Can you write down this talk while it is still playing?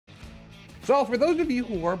So for those of you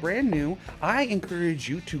who are brand new, I encourage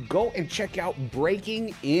you to go and check out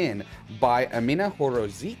Breaking In by Amina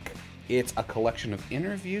Horozik. It's a collection of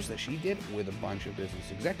interviews that she did with a bunch of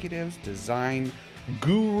business executives, design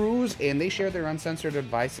gurus, and they share their uncensored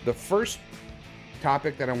advice. The first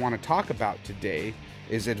topic that I want to talk about today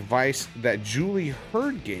is advice that Julie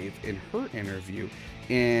Hurd gave in her interview.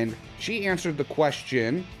 And she answered the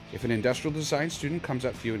question, if an industrial design student comes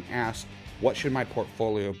up to you and asks, what should my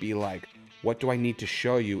portfolio be like? What do I need to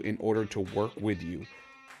show you in order to work with you?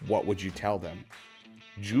 What would you tell them?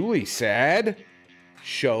 Julie said,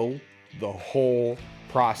 show the whole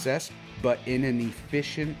process, but in an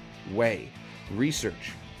efficient way.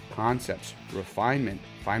 Research, concepts, refinement,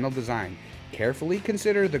 final design. Carefully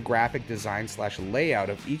consider the graphic design / layout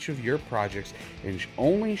of each of your projects and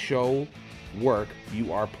only show work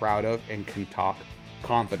you are proud of and can talk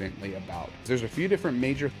confidently about. There's a few different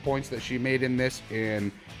major points that she made in this,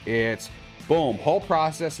 and it's boom, whole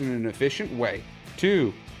process in an efficient way.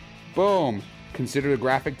 2, boom, consider the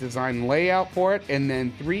graphic design layout for it. And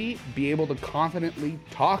then 3, be able to confidently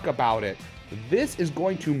talk about it. This is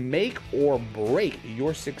going to make or break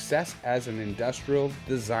your success as an industrial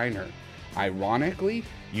designer. Ironically,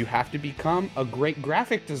 you have to become a great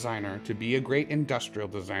graphic designer to be a great industrial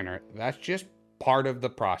designer. That's just part of the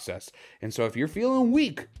process. And so if you're feeling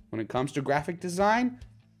weak when it comes to graphic design,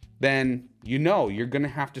 then you know you're going to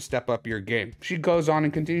have to step up your game. She goes on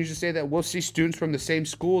and continues to say that we'll see students from the same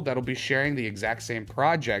school that'll be sharing the exact same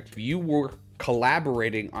project. If you were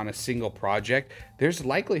collaborating on a single project, there's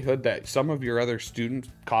likelihood that some of your other student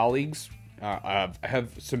colleagues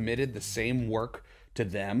have submitted the same work to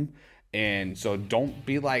them. And so don't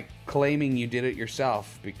be like claiming you did it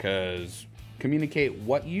yourself, because communicate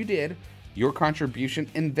what you did, your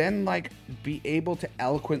contribution, and then like be able to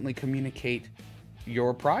eloquently communicate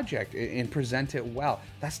your project and present it well.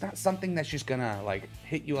 That's not something that's just gonna like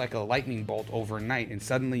hit you like a lightning bolt overnight and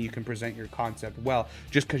suddenly you can present your concept well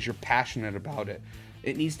just because you're passionate about it.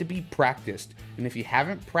 It needs to be practiced. And if you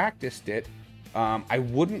haven't practiced it, I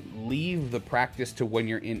wouldn't leave the practice to when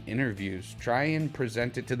you're in interviews. Try and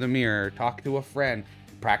present it to the mirror, talk to a friend,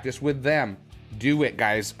 practice with them. Do it,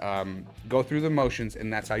 guys. Go through the motions,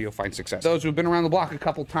 and that's how you'll find success. Those who've been around the block a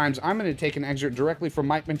couple times, I'm going to take an excerpt directly from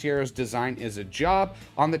Mike Montiero's Design is a Job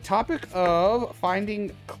on the topic of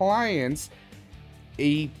finding clients.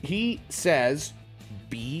 He says,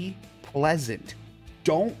 be pleasant.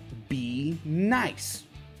 Don't be nice.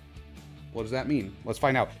 What does that mean? Let's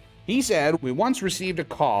find out. He said, we once received a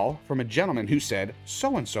call from a gentleman who said,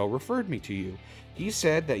 so-and-so referred me to you. He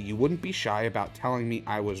said that you wouldn't be shy about telling me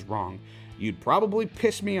I was wrong. You'd probably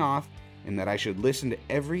piss me off, and that I should listen to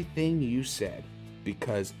everything you said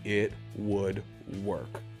because it would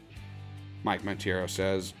work. Mike Montiero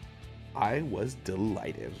says, I was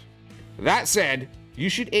delighted. That said, you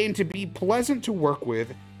should aim to be pleasant to work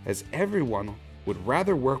with, as everyone would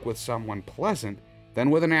rather work with someone pleasant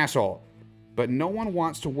than with an asshole. But no one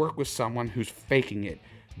wants to work with someone who's faking it.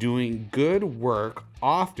 Doing good work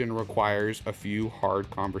often requires a few hard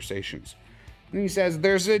conversations. And he says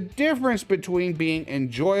there's a difference between being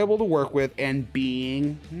enjoyable to work with and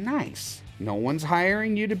being nice. No one's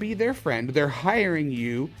hiring you to be their friend. They're hiring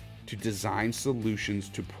you to design solutions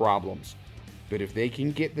to problems. But if they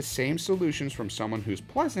can get the same solutions from someone who's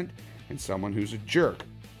pleasant and someone who's a jerk,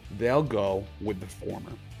 they'll go with the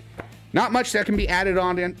former. Not much that can be added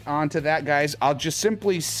onto that, guys. I'll just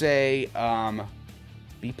simply say,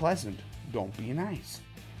 be pleasant. Don't be nice.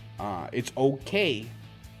 It's okay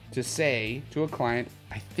to say to a client,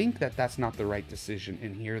 I think that that's not the right decision,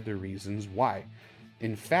 and here are the reasons why.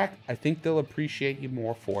 In fact, I think they'll appreciate you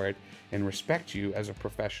more for it and respect you as a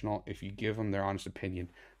professional if you give them their honest opinion.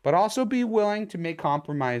 But also be willing to make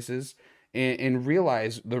compromises and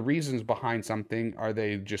realize the reasons behind something. Are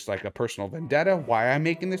they just like a personal vendetta? Why I'm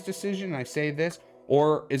making this decision, I say this,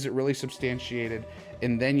 or is it really substantiated?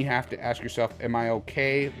 And then you have to ask yourself, am I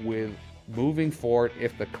okay with moving forward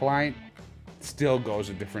if the client still goes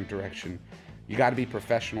a different direction? You got to be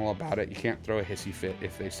professional about it. You can't throw a hissy fit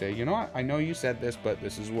if they say, you know what, I know you said this, but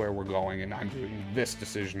this is where we're going and I'm doing this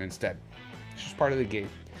decision instead. It's just part of the game.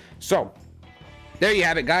 So there you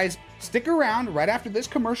have it, guys. Stick around. Right after this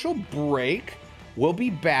commercial break, we'll be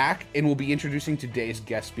back and we'll be introducing today's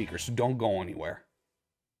guest speaker, so don't go anywhere.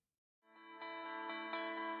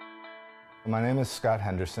 My name is Scott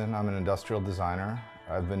Henderson. I'm an industrial designer.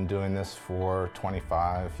 I've been doing this for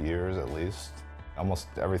 25 years at least. Almost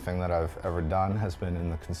everything that I've ever done has been in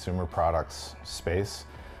the consumer products space,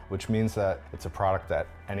 which means that it's a product that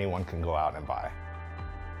anyone can go out and buy.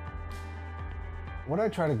 What I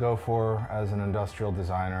try to go for as an industrial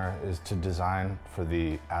designer is to design for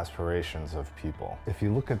the aspirations of people. If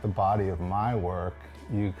you look at the body of my work,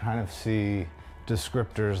 you kind of see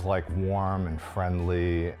descriptors like warm and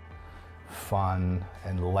friendly, fun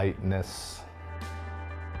and lightness.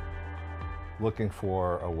 Looking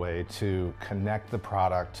for a way to connect the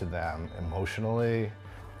product to them emotionally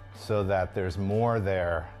so that there's more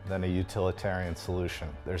there than a utilitarian solution.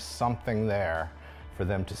 There's something there for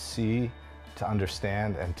them to see, to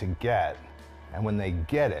understand, and to get. And when they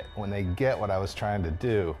get it, when they get what I was trying to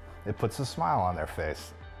do, it puts a smile on their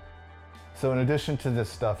face. So in addition to this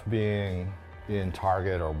stuff being in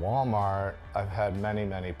Target or Walmart, I've had many,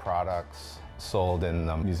 many products sold in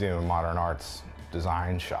the Museum of Modern Art's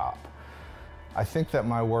design shop. I think that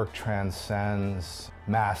my work transcends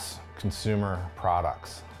mass consumer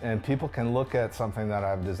products. And people can look at something that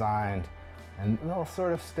I've designed and they'll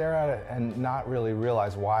sort of stare at it and not really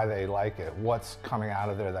realize why they like it, what's coming out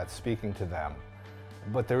of there that's speaking to them.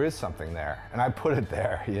 But there is something there, and I put it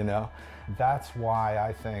there, you know? That's why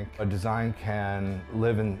I think a design can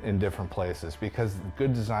live in different places, because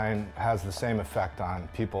good design has the same effect on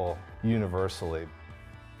people universally.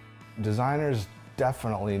 Designers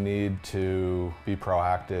definitely need to be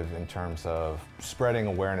proactive in terms of spreading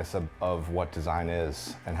awareness of what design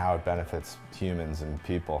is and how it benefits humans and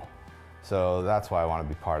people. So that's why I want to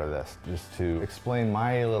be part of this, just to explain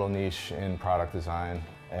my little niche in product design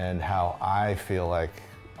and how I feel like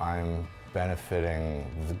I'm benefiting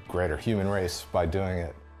the greater human race by doing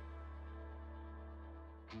it.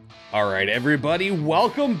 All right, everybody,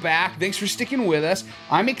 welcome back. Thanks for sticking with us.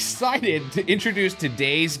 I'm excited to introduce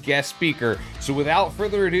today's guest speaker. So without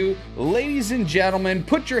further ado, ladies and gentlemen,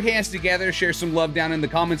 put your hands together, share some love down in the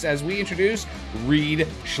comments as we introduce Reid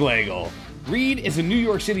Schlegel. Reid is a New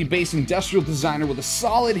York City-based industrial designer with a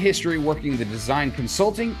solid history working in the design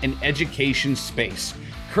consulting and education space.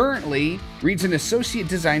 Currently, Reid's an associate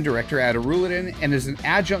design director at Aruladin and is an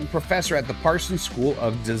adjunct professor at the Parsons School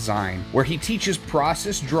of Design, where he teaches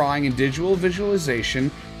process drawing and digital visualization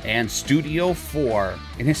and Studio 4.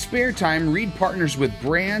 In his spare time, Reid partners with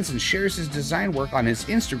brands and shares his design work on his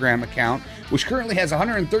Instagram account, which currently has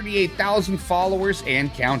 138,000 followers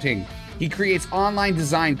and counting. He creates online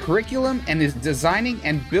design curriculum and is designing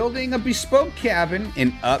and building a bespoke cabin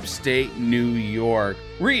in upstate New York.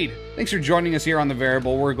 Reid, thanks for joining us here on The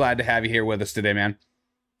Variable. We're glad to have you here with us today, man.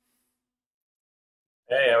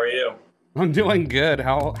 Hey, how are you? I'm doing good.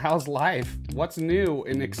 How's life? What's new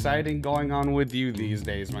and exciting going on with you these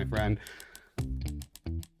days, my friend?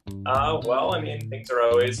 Well, I mean, things are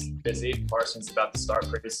always busy. Parsons is about to start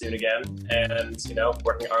pretty soon again. And, you know,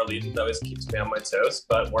 working at Arlington always keeps me on my toes.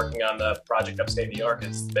 But working on the project upstate New York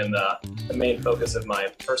has been the main focus of my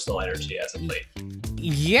personal energy as of late.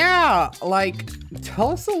 Yeah, like, tell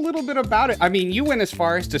us a little bit about it. I mean, you went as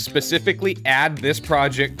far as to specifically add this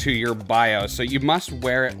project to your bio, so you must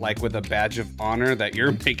wear it like with a badge of honor that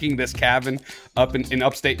you're making this cabin up in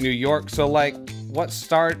upstate New York. So like, what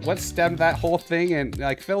stemmed that whole thing, and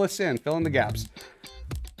like fill in the gaps.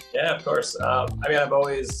 Yeah, of course. I mean, I've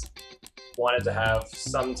always wanted to have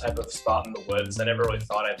some type of spot in the woods. I never really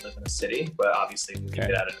thought I'd live in a city, but obviously when you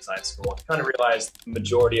get out of design school, I kind of realized the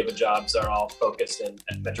majority of the jobs are all focused in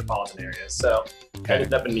metropolitan areas. So I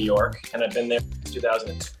ended up in New York, and I've been there since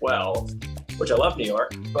 2012, which I love New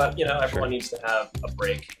York, but you know, everyone needs to have a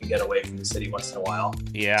break and get away from the city once in a while.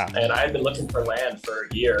 Yeah. And I had been looking for land for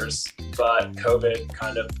years, but COVID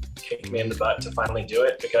kind of kicked me in the butt to finally do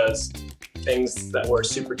it, because things that were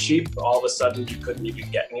super cheap, all of a sudden you couldn't even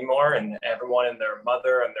get anymore, and everyone and their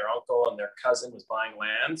mother and their uncle and their cousin was buying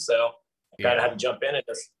land. So I kind of had to jump in and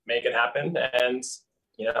just make it happen. And,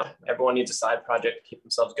 you know, everyone needs a side project to keep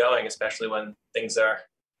themselves going, especially when things are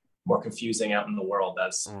more confusing out in the world,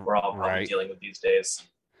 as we're all probably dealing with these days.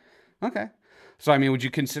 Okay. So, I mean, would you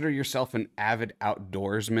consider yourself an avid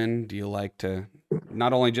outdoorsman? Do you like to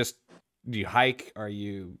not only just, do you hike? Are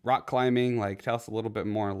you rock climbing? Like, tell us a little bit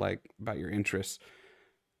more like about your interests.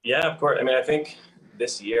 Yeah, of course. I mean, I think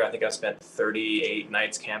this year, I think I've spent 38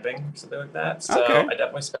 nights camping, something like that. So I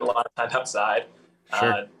definitely spend a lot of time outside.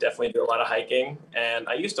 Definitely do a lot of hiking. And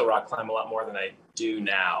I used to rock climb a lot more than I do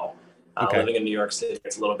now. Living in New York City,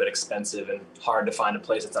 it's a little bit expensive and hard to find a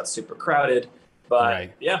place that's not super crowded.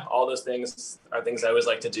 But yeah, all those things are things I always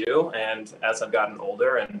like to do. And as I've gotten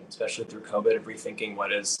older, and especially through COVID, of rethinking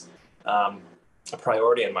what is a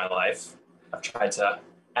priority in my life, I've tried to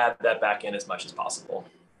add that back in as much as possible.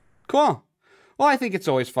 Cool. Well, I think it's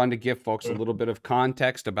always fun to give folks a little bit of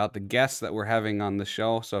context about the guests that we're having on the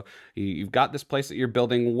show. So you've got this place that you're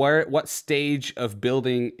building. What stage of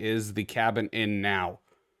building is the cabin in now?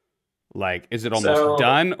 Like, is it almost So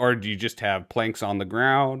done, or do you just have planks on the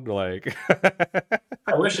ground? Like,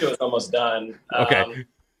 I wish it was almost done. okay,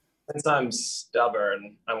 Since I'm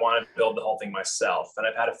stubborn, I want to build the whole thing myself. And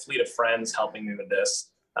I've had a fleet of friends helping me with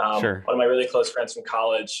this. sure, One of my really close friends from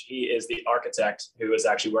college, he is the architect who is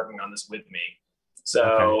actually working on this with me. okay,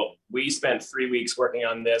 So we spent 3 weeks working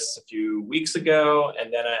on this a few weeks ago.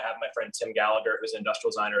 And then I have my friend Tim Gallagher, who's an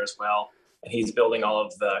industrial designer as well. And he's building all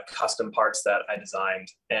of the custom parts that I designed.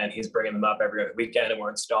 And he's bringing them up every other weekend. And we're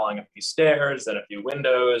installing a few stairs and a few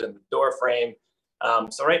windows and the door frame.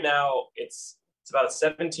 So right now it's about a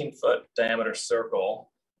 17-foot diameter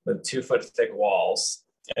circle with 2-foot thick walls,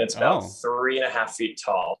 and it's about oh, 3.5 feet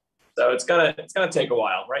tall. So it's gonna take a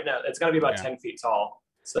while. Right now, it's gonna be about yeah, 10 feet tall.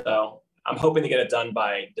 So I'm hoping to get it done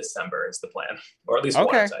by December is the plan, or at least okay,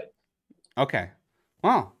 watertight. okay.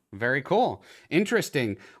 Wow, very cool,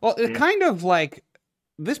 interesting. Well, it Mhm. kind of like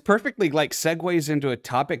this perfectly like segues into a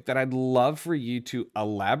topic that I'd love for you to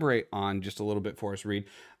elaborate on just a little bit for us, Reid.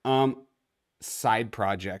 Um, Side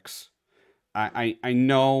projects. I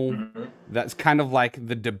know Mhm. that's kind of like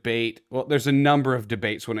the debate. Well, there's a number of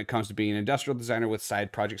debates when it comes to being an industrial designer with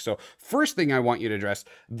side projects. So first thing I want you to address,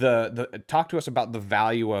 the talk to us about the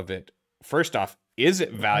value of it. First off, is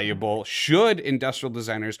it valuable? Should industrial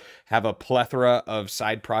designers have a plethora of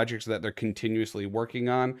side projects that they're continuously working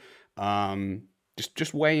on?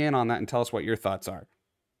 Just weigh in on that and tell us what your thoughts are.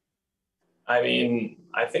 I mean,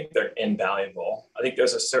 I think they're invaluable. I think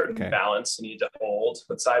there's a certain Okay. balance you need to hold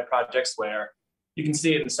with side projects where you can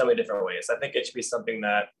see it in so many different ways. I think it should be something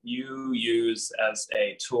that you use as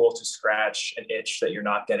a tool to scratch an itch that you're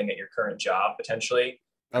not getting at your current job potentially.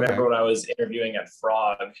 I Okay. remember when I was interviewing at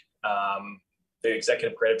Frog, the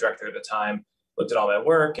executive creative director at the time looked at all my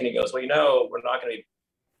work and he goes, well, we're not going to be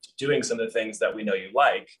doing some of the things that we know you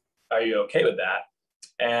like. Are you okay with that?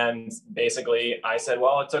 And basically, I said,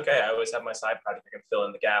 well, it's okay. I always have my side project. I can fill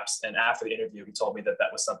in the gaps. And after the interview, he told me that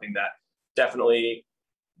that was something that definitely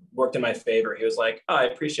worked in my favor. He was like, oh, I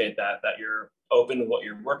appreciate that you're open to what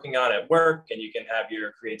you're working on at work and you can have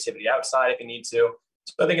your creativity outside if you need to.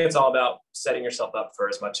 So I think it's all about setting yourself up for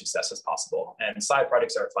as much success as possible. And side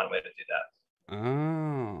projects are a fun way to do that.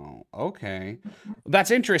 Oh, okay.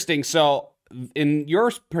 That's interesting. So, in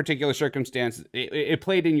your particular circumstance, it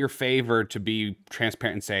played in your favor to be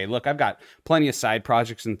transparent and say, look, I've got plenty of side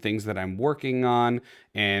projects and things that I'm working on,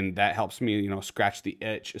 and that helps me, scratch the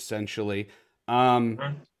itch essentially. Um,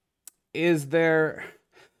 Mhm. is there,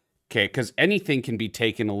 okay, because anything can be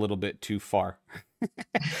taken a little bit too far.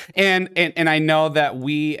 And I know that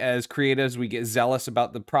we as creatives, we get zealous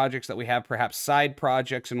about the projects that we have, perhaps side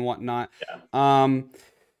projects and whatnot. Yeah.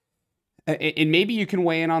 And maybe you can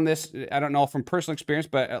weigh in on this. I don't know from personal experience,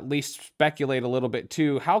 but at least speculate a little bit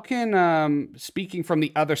too. How can, speaking from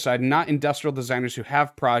the other side, not industrial designers who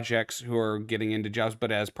have projects who are getting into jobs,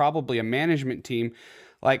 but as probably a management team,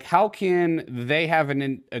 like how can they have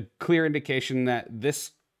a clear indication that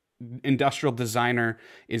this industrial designer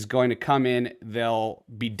is going to come in, they'll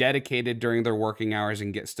be dedicated during their working hours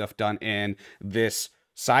and get stuff done, and this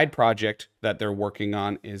side project that they're working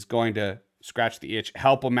on is going to scratch the itch,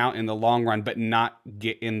 help them out in the long run, but not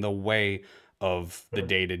get in the way of the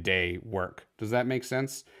day-to-day work. Does that make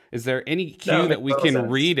sense? Is there any No, cue it that makes we total can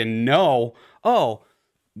sense. read and know, oh,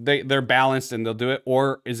 they're balanced and they'll do it,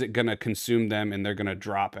 or is it going to consume them and they're going to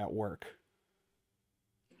drop at work?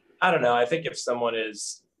 I don't know. I think if someone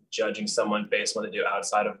is judging someone based on what they do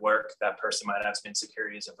outside of work, that person might have some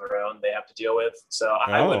insecurities of their own they have to deal with. So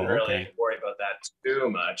I wouldn't Oh, really okay. worry about that too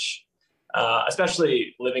much,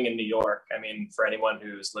 especially living in New York. I mean, for anyone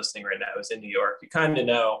who's listening right now who's in New York, you kind of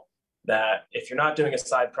know that if you're not doing a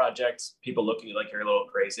side project, people look at you like you're a little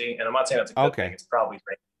crazy. And I'm not saying that's a good thing. Okay. It's probably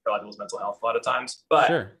great for a lot of people's mental health a lot of times, but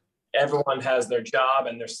Sure. everyone has their job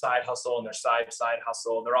and their side hustle and their side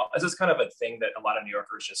hustle. They're all, it's just kind of a thing that a lot of New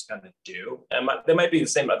Yorkers just kind of do. And they might be the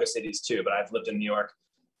same in other cities too, but I've lived in New York.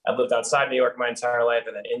 I've lived outside New York my entire life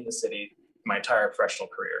and then in the city my entire professional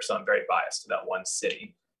career. So I'm very biased to that one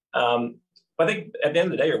city. But I think at the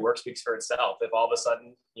end of the day, your work speaks for itself. If all of a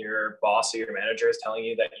sudden your boss or your manager is telling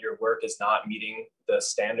you that your work is not meeting the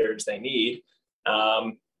standards they need,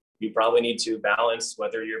 you probably need to balance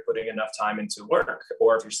whether you're putting enough time into work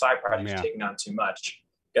or if your side project is Yeah. taking on too much.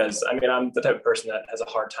 Because I mean, I'm the type of person that has a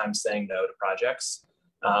hard time saying no to projects,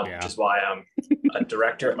 which Yeah. is why I'm a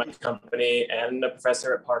director at my company and a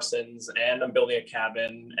professor at Parsons, and I'm building a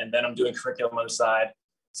cabin, and then I'm doing curriculum on the side.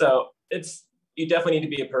 So you definitely need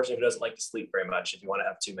to be a person who doesn't like to sleep very much if you want to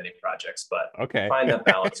have too many projects, but Okay. find that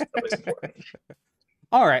balance is always important.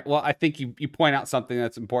 All right. Well, I think you point out something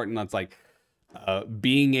that's important. That's like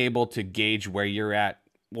being able to gauge where you're at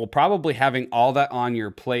well, probably having all that on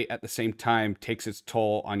your plate at the same time takes its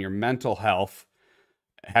toll on your mental health,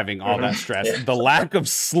 having all that stress, the lack of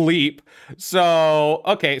sleep. So,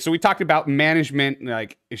 okay, so we talked about management,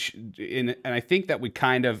 like, and I think that we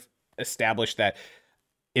kind of established that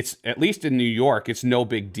it's, at least in New York, it's no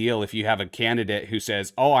big deal if you have a candidate who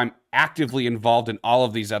says, oh, I'm actively involved in all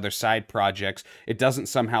of these other side projects. It doesn't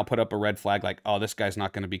somehow put up a red flag like, oh, this guy's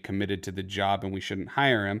not going to be committed to the job and we shouldn't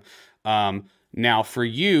hire him. Now, for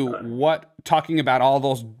you, talking about all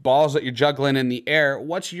those balls that you're juggling in the air,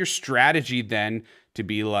 what's your strategy then to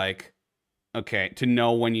be like, okay, to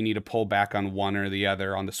know when you need to pull back on one or the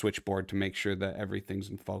other on the switchboard to make sure that everything's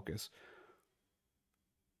in focus?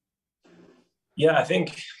 Yeah, I mean,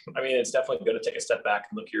 it's definitely good to take a step back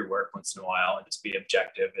and look at your work once in a while and just be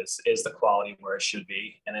objective. Is the quality where it should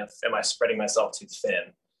be? And am I spreading myself too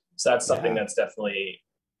thin? So that's something that's definitely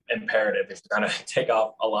imperative if you're going to take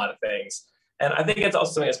off a lot of things. And I think it's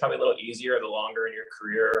also something that's probably a little easier the longer in your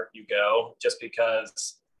career you go, just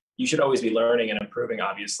because you should always be learning and improving,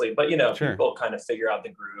 obviously. But, people kind of figure out the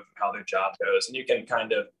groove of how their job goes, and you can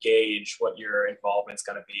kind of gauge what your involvement's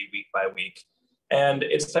going to be week by week. And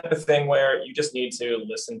it's the type of thing where you just need to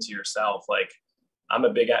listen to yourself. Like, I'm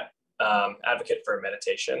a big advocate for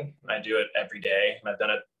meditation. I do it every day, and I've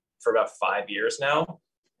done it for about 5 years now.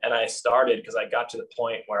 And I started because I got to the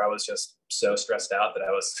point where I was just so stressed out that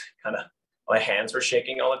I was my hands were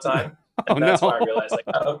shaking all the time. And that's why I realized, like,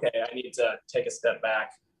 okay, I need to take a step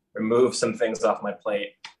back, remove some things off my plate.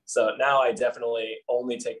 So now I definitely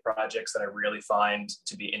only take projects that I really find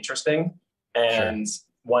to be interesting and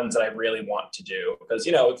ones that I really want to do. Because,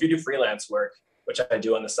 if you do freelance work, which I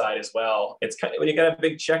do on the side as well, it's kind of, when you got a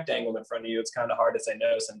big check dangled in front of you, it's kind of hard to say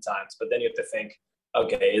no sometimes. But then you have to think,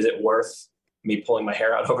 okay, is it worth me pulling my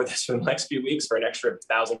hair out over this for the next few weeks for an extra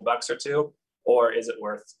 $1,000 or two? Or is it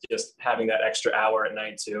worth just having that extra hour at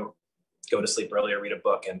night to go to sleep earlier, read a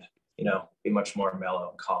book, and, be much more mellow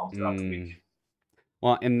and calm throughout the week?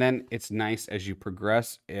 Well, and then it's nice as you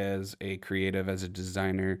progress as a creative, as a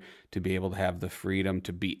designer, to be able to have the freedom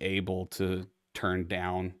to be able to turn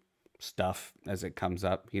down stuff as it comes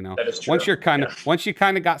up. That is true. Once you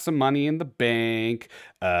kind of got some money in the bank,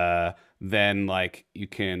 then like you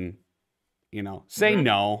can, say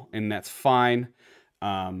no, and that's fine.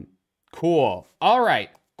 Cool. All right.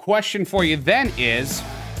 Question for you then is,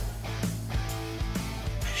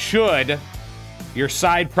 should your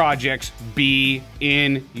side projects be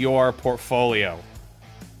in your portfolio?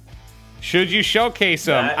 Should you showcase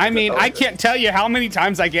them? I mean, I can't tell you how many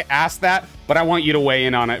times I get asked that, but I want you to weigh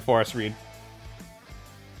in on it for us, Reid.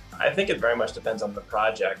 I think it very much depends on the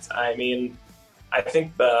project. I mean, I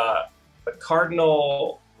think the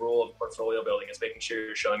cardinal rule of portfolio building is making sure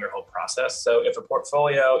you're showing your whole process. So if a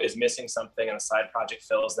portfolio is missing something and a side project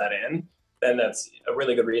fills that in, then that's a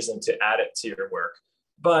really good reason to add it to your work.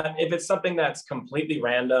 But if it's something that's completely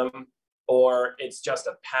random or it's just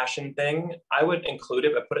a passion thing, I would include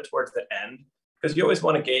it, but put it towards the end, because you always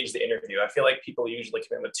want to gauge the interview. I feel like people usually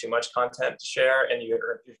come in with too much content to share, and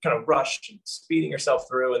you're kind of rushed and speeding yourself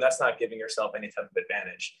through, and that's not giving yourself any type of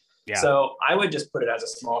advantage. Yeah. So I would just put it as a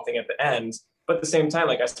small thing at the end. But at the same time,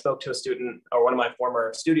 like, I spoke to a student, or one of my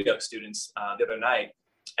former studio students the other night,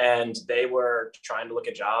 and they were trying to look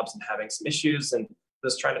at jobs and having some issues, and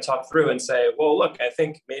just trying to talk through and say, well, look, I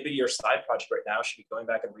think maybe your side project right now should be going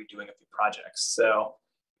back and redoing a few projects. So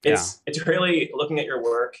it's really looking at your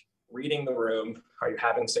work, reading the room. Are you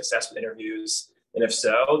having success with interviews? And if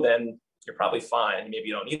so, then you're probably fine. Maybe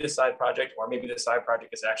you don't need a side project, or maybe the side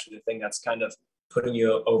project is actually the thing that's kind of putting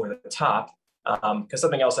you over the top. Because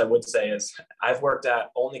something else I would say is I've worked at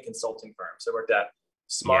only consulting firms. I worked at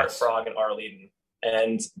Smart, Frog, and Arleden.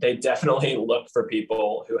 And they definitely look for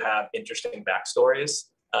people who have interesting backstories.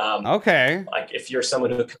 Okay. Like, if you're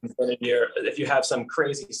someone who comes in if you have some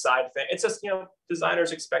crazy side thing, it's just,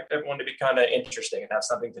 designers expect everyone to be kind of interesting and have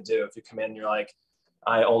something to do. If you come in and you're like,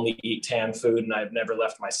 I only eat tan food and I've never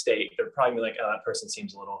left my state, they're probably like, oh, that person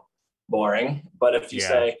seems a little boring. But if you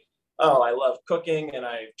say, oh, I love cooking and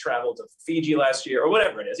I traveled to Fiji last year, or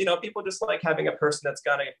whatever it is, people just like having a person that's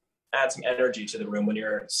going to add some energy to the room when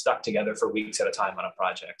you're stuck together for weeks at a time on a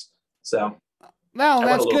project. So, well,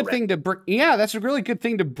 that's a good thing to bring. Yeah, that's a really good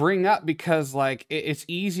thing to bring up, because like it's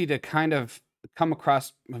easy to kind of come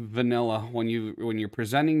across vanilla when you're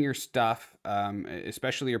presenting your stuff,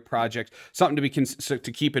 especially your project. Something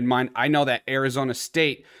to keep in mind. I know that Arizona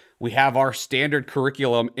State, we have our standard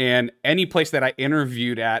curriculum, and any place that I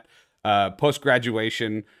interviewed at post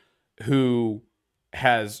graduation who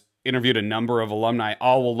has interviewed a number of alumni,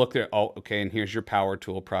 all will look there, oh, okay, and here's your power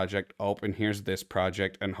tool project, oh, and here's this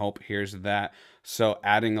project, and hope here's that. So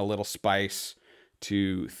adding a little spice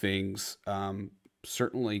to things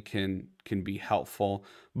certainly can be helpful.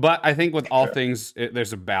 But I think with all things,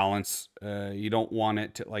 there's a balance. You don't want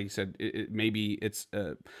it to, like you said, maybe it's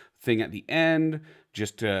a thing at the end,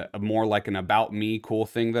 just a more like an about me cool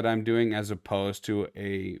thing that I'm doing, as opposed to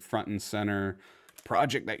a front and center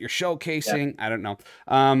project that you're showcasing. I don't know.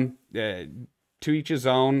 To each his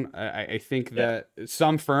own. I think that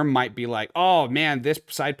some firm might be like, oh man, this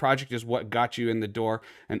side project is what got you in the door,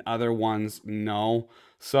 and other ones, no.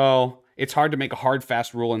 So it's hard to make a hard,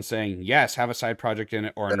 fast rule in saying, yes, have a side project in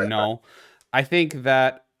it, or no. I think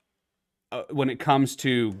that when it comes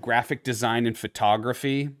to graphic design and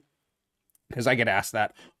photography, because I get asked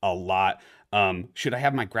that a lot, should I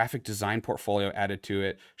have my graphic design portfolio added to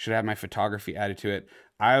it? Should I have my photography added to it?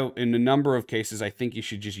 In a number of cases, I think you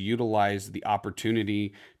should just utilize the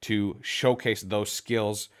opportunity to showcase those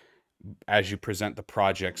skills as you present the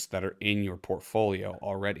projects that are in your portfolio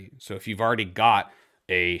already. So if you've already got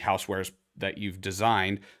a housewares that you've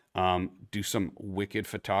designed, do some wicked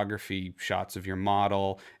photography shots of your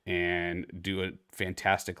model and do a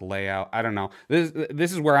fantastic layout. I don't know.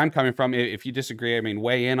 This is where I'm coming from. If you disagree, I mean,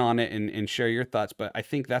 weigh in on it and share your thoughts. But I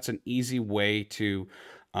think that's an easy way to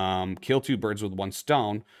kill two birds with one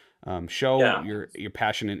stone. Show your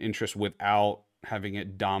passion and interest without having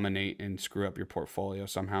it dominate and screw up your portfolio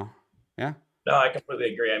somehow. Yeah. No, I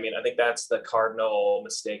completely agree. I mean, I think that's the cardinal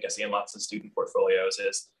mistake I see in lots of student portfolios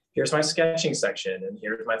is, here's my sketching section and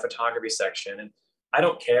here's my photography section. And I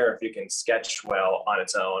don't care if you can sketch well on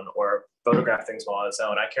its own or photograph things well on its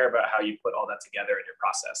own. I care about how you put all that together in your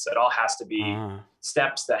process. So it all has to be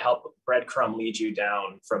steps that help breadcrumb lead you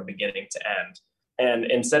down from beginning to end. And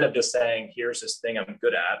instead of just saying, here's this thing I'm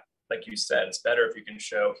good at, like you said, it's better if you can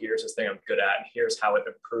show, here's this thing I'm good at, and here's how it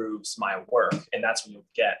improves my work. And that's what you'll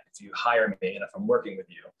get if you hire me and if I'm working with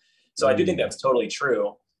you. So I do think that's totally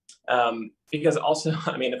true. Because also,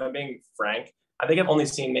 I mean, if I'm being frank, I think I've only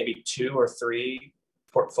seen maybe 2 or 3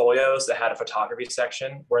 portfolios that had a photography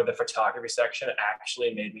section where the photography section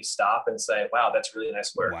actually made me stop and say, wow, that's really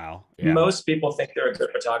nice work. Wow. Yeah. Most people think they're a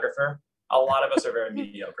good photographer. A lot of us are very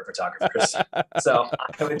mediocre photographers. So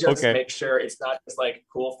I would just make sure it's not just like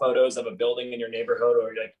cool photos of a building in your neighborhood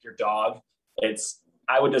or like your dog.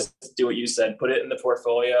 I would just do what you said, put it in the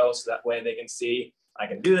portfolio so that way they can see I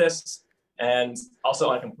can do this. And also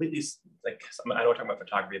on a completely, like, I know we're talking about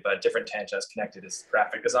photography, but a different tangent that's connected is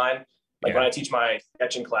graphic design. Like when I teach my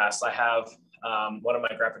sketching class, I have one of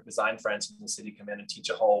my graphic design friends from the city come in and teach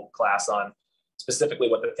a whole class on specifically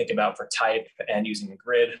what they're thinking about for type and using a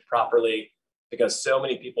grid properly, because so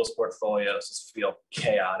many people's portfolios just feel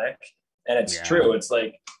chaotic. And it's true. It's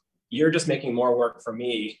like, you're just making more work for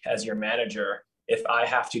me as your manager if I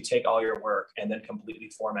have to take all your work and then completely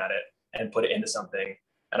format it and put it into something.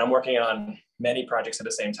 And I'm working on many projects at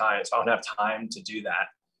the same time, so I don't have time to do that.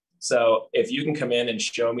 So if you can come in and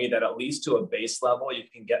show me that at least to a base level, you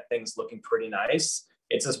can get things looking pretty nice,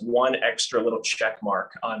 it's just one extra little check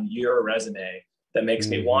mark on your resume that makes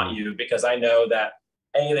me want you, because I know that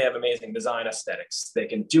A, they have amazing design aesthetics. They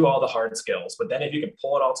can do all the hard skills, but then if you can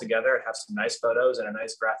pull it all together and have some nice photos and a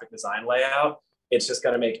nice graphic design layout, it's just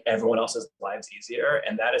going to make everyone else's lives easier.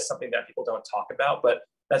 And that is something that people don't talk about, but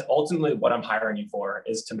that's ultimately what I'm hiring you for,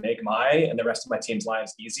 is to make my and the rest of my team's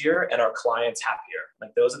lives easier and our clients happier.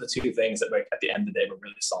 Like, those are the 2 things that, like, at the end of the day, we're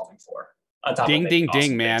really solving for. On top ding, of ding, awesome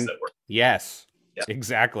ding, man. Yes,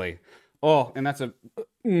 exactly. Oh, and that's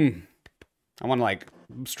I want to like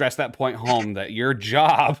stress that point home, that your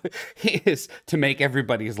job is to make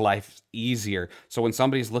everybody's life easier. So when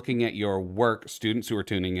somebody's looking at your work, students who are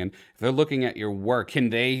tuning in, if they're looking at your work,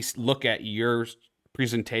 can they look at your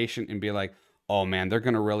presentation and be like, oh man, they're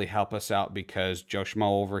going to really help us out because Joe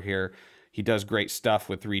Schmo over here, he does great stuff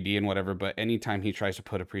with 3D and whatever, but anytime he tries to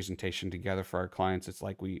put a presentation together for our clients, it's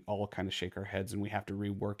like we all kind of shake our heads and we have to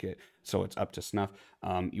rework it so it's up to snuff.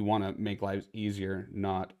 You want to make lives easier,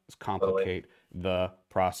 not complicate the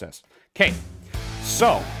process. Okay,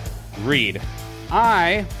 so Reid,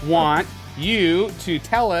 I want you to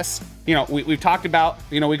tell us, we've talked about,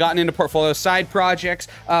 we gotten into portfolio side projects.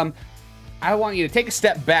 I want you to take a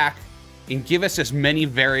step back and give us as many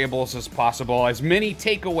variables as possible, as many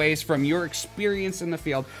takeaways from your experience in the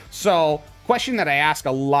field. So, question that I ask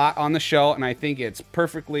a lot on the show, and I think it's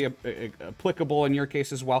perfectly applicable in your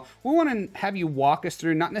case as well. We want to have you walk us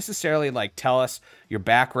through, not necessarily like tell us your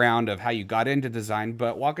background of how you got into design,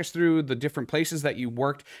 but walk us through the different places that you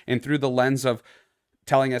worked and through the lens of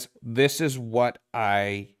telling us, this is what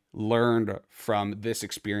I learned from this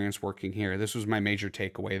experience working here. This was my major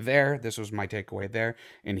takeaway there. This was my takeaway there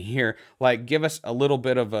and here. Like, give us a little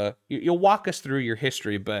bit of you'll walk us through your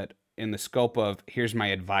history, but in the scope of here's my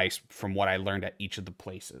advice from what I learned at each of the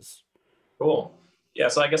places. Cool. Yeah,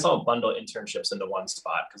 so I guess I'll bundle internships into one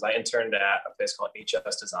spot because I interned at a place called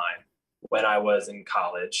HS Design when I was in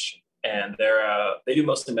college, and they do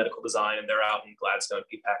mostly medical design, and they're out in Gladstone,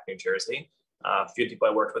 Peapack, New Jersey. A few people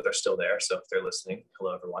I worked with are still there, so if they're listening,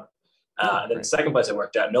 hello everyone. And then the second place I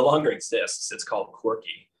worked at no longer exists. It's called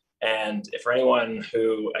Quirky. And for anyone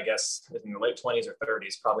who I guess is in the late 20s or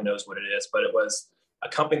 30s probably knows what it is, but it was a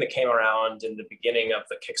company that came around in the beginning of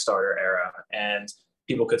the Kickstarter era, and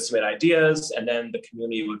people could submit ideas, and then the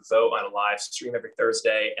community would vote on a live stream every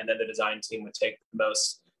Thursday, and then the design team would take the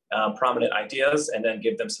most prominent ideas and then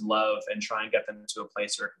give them some love and try and get them to a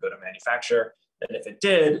place where it could go to manufacture. And if it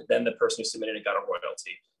did, then the person who submitted it got a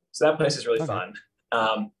royalty. So that place is really fun.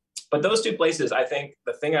 But those two places, I think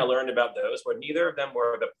the thing I learned about those were neither of them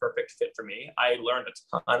were the perfect fit for me. I learned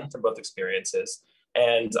a ton from both experiences,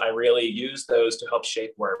 and I really used those to help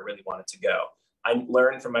shape where I really wanted to go. I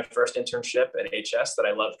learned from my first internship at HS that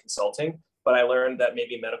I loved consulting, but I learned that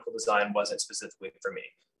maybe medical design wasn't specifically for me.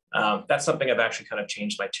 That's something I've actually kind of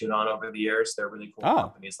changed my tune on over the years. There are really cool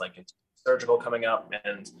companies like Surgical coming up,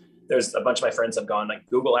 and there's a bunch of my friends have gone, like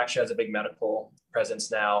Google actually has a big medical presence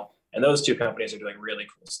now. And those two companies are doing really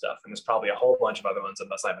cool stuff. And there's probably a whole bunch of other ones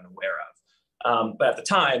unless I've been aware of. But at the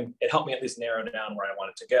time, it helped me at least narrow down where I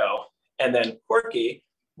wanted to go. And then Quirky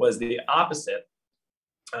was the opposite.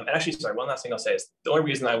 And actually, sorry, one last thing I'll say is the only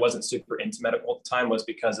reason I wasn't super into medical at the time was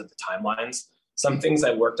because of the timelines. Some things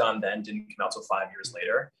I worked on then didn't come out till 5 years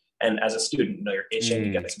later. And as a student, you're itching to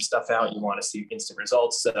get some stuff out. You want to see instant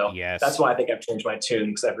results. So that's why I think I've changed my tune,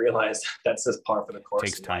 because I've realized that's just par for the course.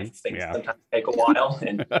 Takes time. Things sometimes take a while,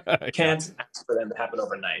 and you can't ask for them to happen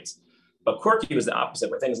overnight. But Quirky was the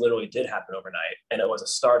opposite, where things literally did happen overnight. And it was a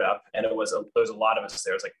startup, and there was a lot of us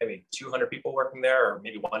there. It was like maybe 200 people working there, or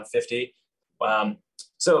maybe 150.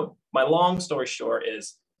 So my long story short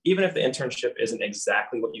is, even if the internship isn't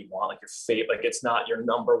exactly what you want, like your fate, like it's not your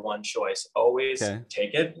number one choice, always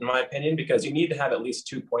take it, in my opinion, because you need to have at least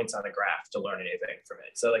 2 points on a graph to learn anything from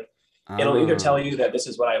it. So like, it'll either tell you that this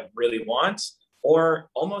is what I really want, or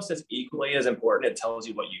almost as equally as important, it tells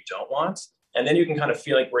you what you don't want. And then you can kind of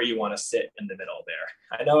feel like where you want to sit in the middle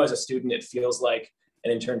there. I know as a student, it feels like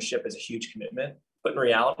an internship is a huge commitment, but in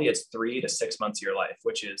reality, it's 3 to 6 months of your life,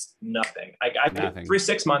 which is nothing. Nothing.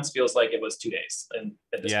 6 months feels like it was 2 days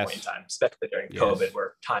at this point in time, especially during COVID,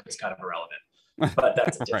 where time is kind of irrelevant. But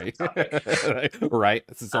that's a different topic. Right.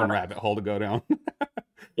 It's its own rabbit hole to go down.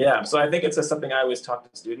 Yeah. So I think it's something I always talk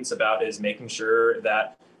to students about, is making sure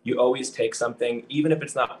that you always take something, even if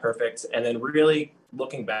it's not perfect, and then really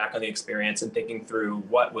looking back on the experience and thinking through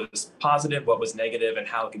what was positive, what was negative, and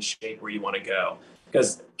how it can shape where you want to go.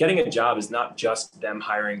 Because getting a job is not just them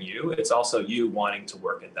hiring you, it's also you wanting to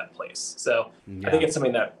work at that place. So I think it's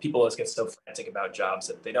something that people always get so frantic about jobs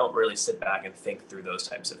that they don't really sit back and think through those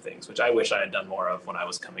types of things, which I wish I had done more of when I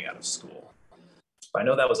was coming out of school. But I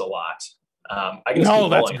know that was a lot. No,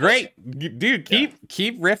 that's great. Dude, keep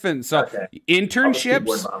riffing. So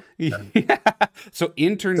internships. So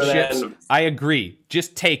internships, I agree.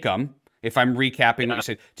 Just take them. If I'm recapping what you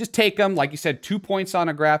said, just take them. Like you said, 2 points on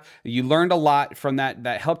a graph. You learned a lot from that.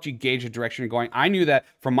 That helped you gauge the direction you're going. I knew that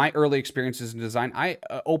from my early experiences in design, I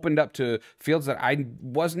opened up to fields that I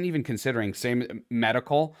wasn't even considering. Same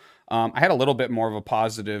medical. I had a little bit more of a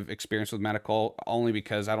positive experience with medical, only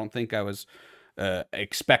because I don't think I was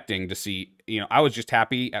expecting to see, I was just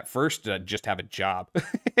happy at first to just have a job.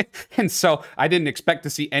 And so I didn't expect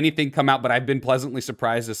to see anything come out, but I've been pleasantly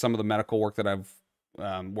surprised as some of the medical work that I've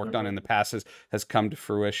worked on in the past has come to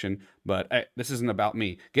fruition. But this isn't about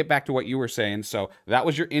me. Get back to what you were saying. So that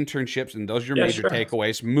was your internships, and those are your major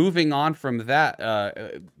takeaways. Moving on from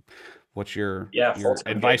that, what's your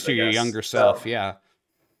advice to your younger self? So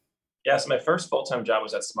my first full-time job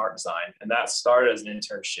was at Smart Design, and that started as an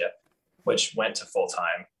internship, which went to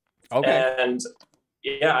full-time. And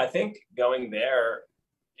I think going there,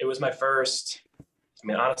 it was my first.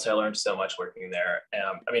 Honestly, I learned so much working there.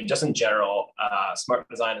 Just in general, Smart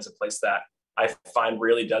Design is a place that I find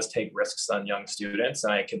really does take risks on young students.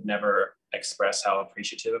 And I could never express how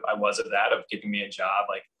appreciative I was of giving me a job.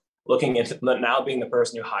 Like, looking into now being the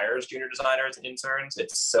person who hires junior designers and interns,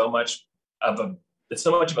 it's so much of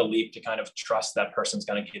a leap to kind of trust that person's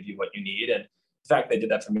going to give you what you need. And the fact they did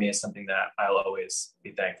that for me is something that I'll always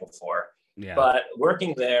be thankful for. But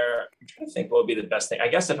working there, I'm trying to think what would be the best thing. I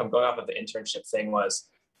guess if I'm going off of the internship thing was,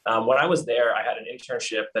 when I was there, I had an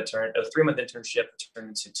internship a 3-month internship that turned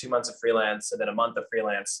into 2 months of freelance, and then a month of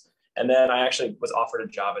freelance. And then I actually was offered a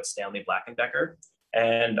job at Stanley Black & Decker.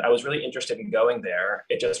 And I was really interested in going there.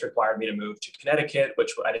 It just required me to move to Connecticut,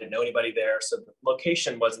 which I didn't know anybody there. So the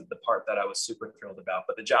location wasn't the part that I was super thrilled about,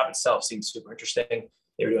 but the job itself seemed super interesting.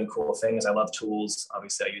 They were doing cool things. I love tools.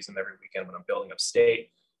 Obviously, I use them every weekend when I'm building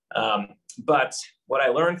upstate. But what I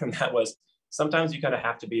learned from that was sometimes you kind of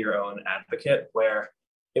have to be your own advocate, where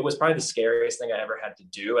it was probably the scariest thing I ever had to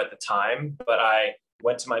do at the time. But I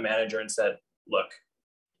went to my manager and said, look,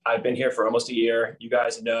 I've been here for almost a year. You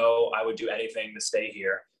guys know I would do anything to stay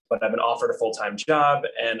here, but I've been offered a full-time job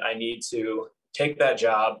and I need to take that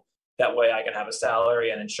job. That way I can have a salary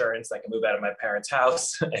and insurance. I can move out of my parents'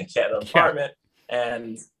 house and get an apartment.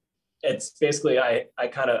 And it's basically,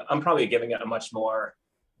 I'm probably giving it a much more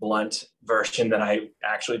blunt version than I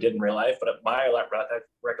actually did in real life. But my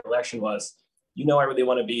recollection was, I really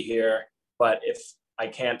want to be here, but if I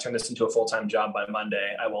can't turn this into a full-time job by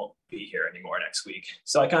Monday, I won't be here anymore next week.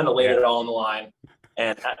 So I kind of laid it all on the line.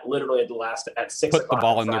 And literally at 6 Put o'clock the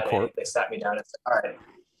ball on in their Friday, court. they sat me down and said, all right,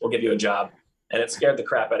 we'll give you a job. And it scared the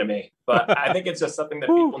crap out of me. But I think it's just something that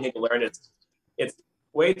people need to learn. It's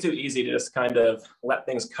way too easy to just kind of let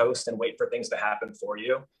things coast and wait for things to happen for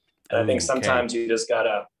you. And I think sometimes you just got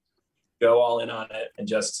to go all in on it and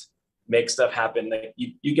just make stuff happen. Like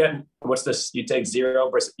you get, you take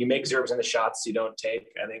 0%, you make 0% of the shots you don't take.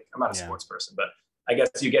 I think I'm not a sports person, but I guess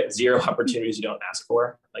you get 0 opportunities you don't ask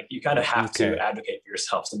for. Like you kind of have to advocate for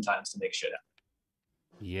yourself sometimes to make shit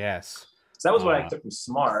happen. Yes. So that was what I took from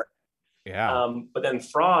Smart. Yeah. But then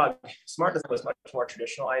Smart design was much more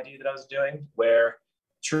traditional ID that I was doing, where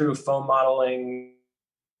true foam modeling,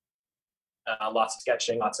 lots of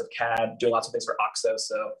sketching, lots of CAD, doing lots of things for OXO.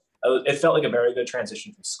 So it felt like a very good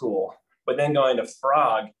transition from school. But then going to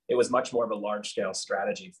Frog, it was much more of a large scale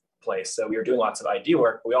strategy place. So we were doing lots of ID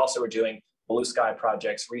work. We also were doing blue sky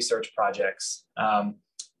projects, research projects.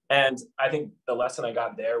 And I think the lesson I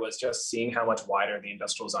got there was just seeing how much wider the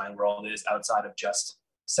industrial design world is outside of just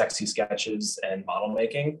sexy sketches and model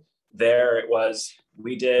making. There it was,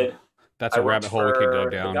 we did. That's a rabbit hole we could go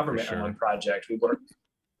down. The government for sure. on one project. We worked,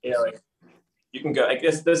 you can go, I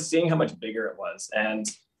guess, this seeing how much bigger it was. And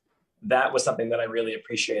that was something that I really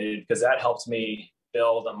appreciated because that helped me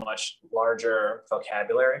build a much larger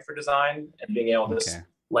vocabulary for design and being able to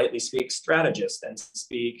lightly speak strategist and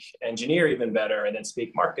speak engineer even better, and then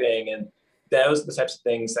speak marketing. And those are the types of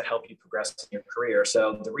things that help you progress in your career.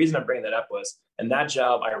 So the reason I'm bringing that up was, in that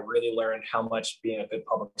job, I really learned how much being a good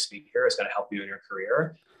public speaker is going to help you in your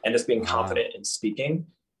career, and just being confident in speaking.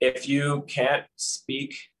 If you can't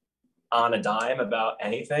speak on a dime about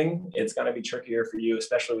anything, it's going to be trickier for you,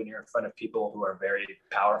 especially when you're in front of people who are very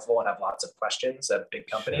powerful and have lots of questions at big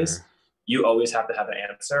companies. Sure. You always have to have an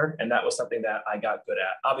answer. And that was something that I got good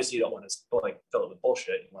at. Obviously, you don't want to fill it with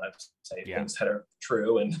bullshit. You want to say things that are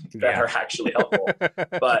true and that are actually helpful.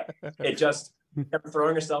 But it just,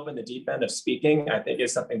 throwing yourself in the deep end of speaking, I think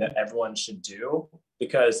is something that everyone should do,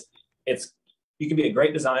 because you can be a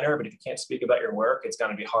great designer, but if you can't speak about your work, it's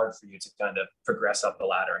going to be hard for you to kind of progress up the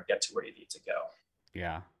ladder and get to where you need to go.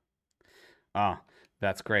 Yeah. Oh,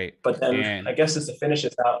 that's great. But then I guess just to finish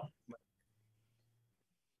this out.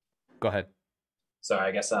 Go ahead. Sorry,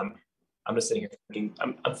 I guess I'm just sitting here thinking,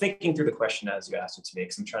 I'm thinking through the question as you asked it to me,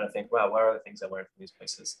 because I'm trying to think, wow, what are the things I learned from these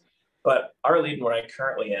places? But Arlene, where I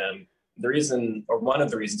currently am, one of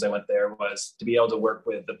the reasons I went there was to be able to work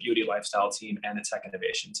with the beauty lifestyle team and the tech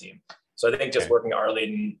innovation team. So I think just working at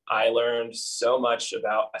Arlene, I learned so much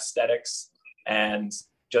about aesthetics and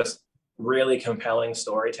just really compelling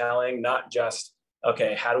storytelling, not just,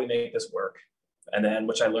 okay, how do we make this work? And then,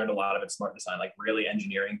 which I learned a lot of in Smart Design, like really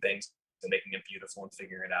engineering things and making it beautiful and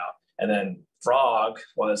figuring it out. And then Frog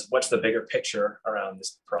was, what's the bigger picture around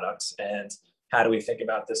this product? And how do we think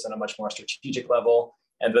about this on a much more strategic level?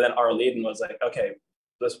 And then Arlene was like, okay,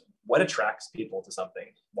 what attracts people to something?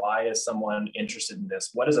 Why is someone interested in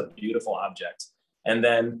this? What is a beautiful object? And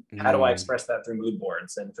then how do I express that through mood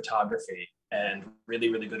boards and photography and really,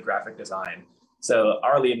 really good graphic design? So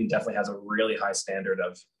Arlene definitely has a really high standard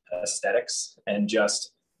of aesthetics and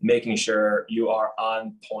just making sure you are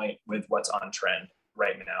on point with what's on trend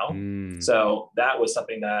right now. So that was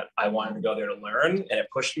something that I wanted to go there to learn, and it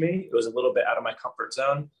pushed me. It was a little bit out of my comfort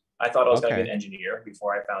zone. I thought I was going to be an engineer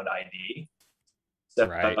before I found ID. So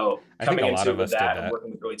I think a lot of us did that. And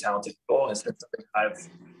working with really talented people has been something I've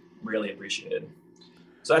really appreciated.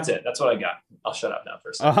 So that's it. That's what I got. I'll shut up now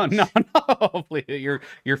for a second. No, please.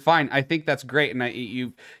 You're fine. I think that's great, and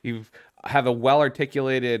you have a well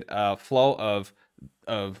articulated flow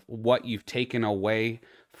of what you've taken away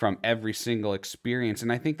from every single experience,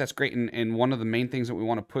 and I think that's great. And one of the main things that we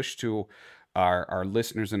want to push to our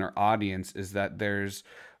listeners and our audience is that there's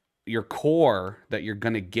your core that you're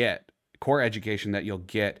going to get core education that you'll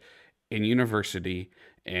get in university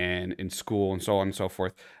and in school and so on and so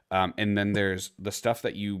forth. And then there's the stuff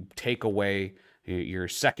that you take away, your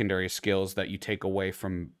secondary skills that you take away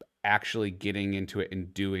from actually getting into it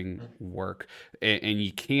and doing work. And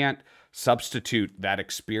you can't substitute that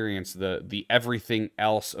experience, the everything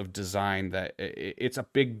else of design. That it's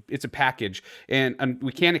a package, and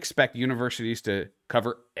we can't expect universities to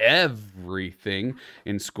cover everything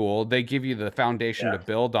in school. They give you the foundation to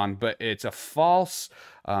build on, but it's a false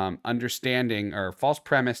understanding or false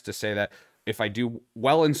premise to say that if I do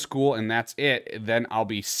well in school and that's it, then I'll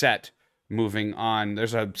be set moving on.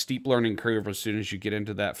 There's a steep learning curve as soon as you get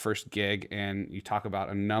into that first gig, and you talk about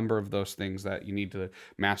a number of those things that you need to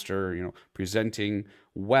master, presenting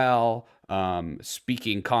well,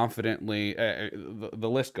 speaking confidently, the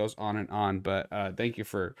list goes on and on. But thank you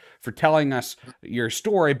for telling us your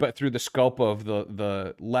story, but through the scope of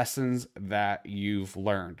the lessons that you've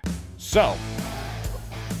learned. So,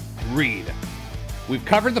 Reid, we've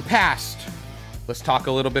covered the past. Let's talk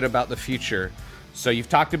a little bit about the future. So you've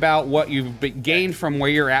talked about what you've gained from where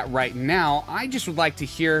you're at right now. I just would like to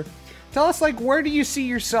hear, tell us, like, where do you see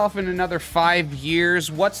yourself in another 5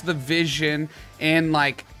 years? What's the vision? And,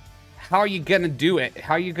 like, how are you going to do it?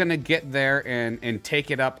 How are you going to get there and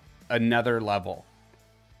take it up another level?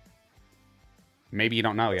 Maybe you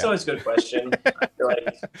don't know yet. It's always a good question.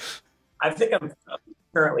 I think I'm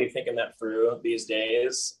currently thinking that through these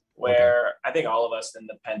days, where I think all of us in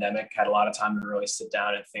the pandemic had a lot of time to really sit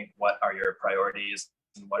down and think, what are your priorities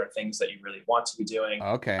and what are things that you really want to be doing?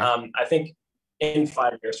 Okay. I think in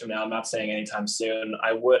 5 years from now, I'm not saying anytime soon,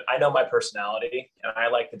 I know my personality and I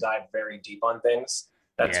like to dive very deep on things.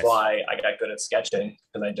 That's why I got good at sketching,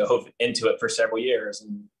 because I dove into it for several years.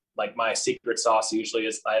 And like, my secret sauce usually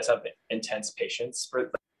is I just have intense patience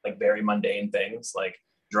for like very mundane things, like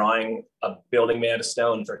drawing a building made of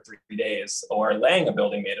stone for 3 days, or laying a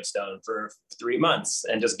building made of stone for 3 months,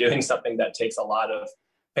 and just doing something that takes a lot of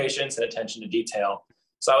patience and attention to detail.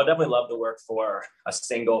 So I would definitely love to work for a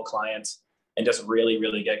single client and just really,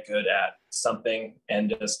 really get good at something,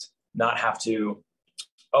 and just not have to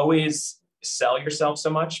always sell yourself so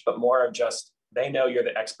much, but more of just, they know you're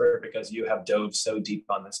the expert because you have dove so deep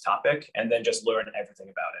on this topic, and then just learn everything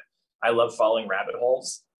about it. I love following rabbit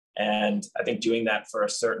holes. And I think doing that for a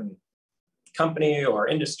certain company or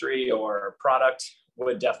industry or product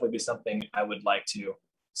would definitely be something I would like to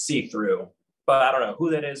see through. But I don't know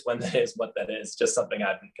who that is, when that is, what that is, just something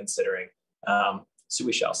I've been considering. So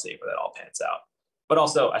we shall see where that all pans out. But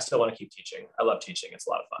also, I still want to keep teaching. I love teaching. It's a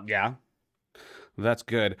lot of fun. Yeah. That's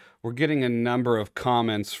good. We're getting a number of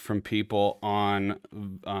comments from people on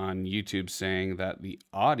YouTube saying that the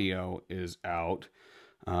audio is out.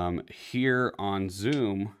 Here on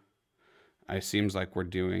Zoom, it seems like we're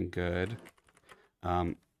doing good.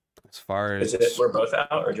 As far as we're both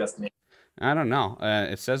out, or just me? I don't know.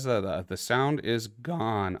 It says that the sound is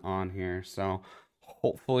gone on here, so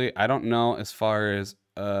hopefully, I don't know. As far as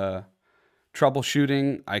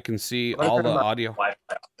troubleshooting, I can see all the audio.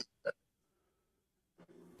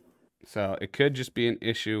 So it could just be an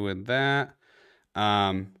issue with that.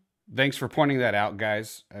 Thanks for pointing that out,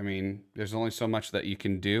 guys. I mean, there's only so much that you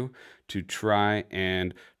can do to try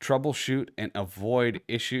and troubleshoot and avoid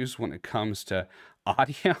issues when it comes to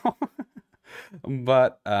audio.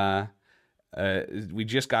 But we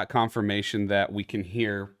just got confirmation that we can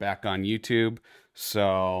hear back on YouTube.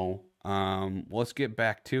 So let's get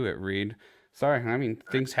back to it, Reid. Sorry, I mean,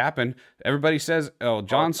 things happen. Everybody says, oh,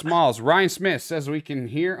 John Smalls, Ryan Smith says we can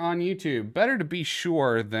hear on YouTube. Better to be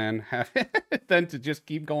sure than than to just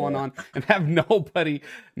keep going on and have nobody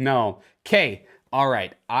know. Okay, all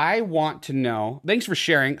right. I want to know, thanks for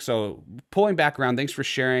sharing. So pulling back around, thanks for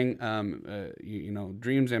sharing,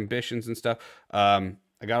 dreams, ambitions, and stuff. I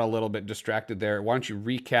got a little bit distracted there. Why don't you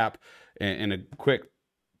recap in a quick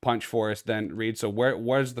punch for us then, Reid? So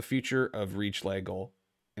where's the future of Reid Schlegel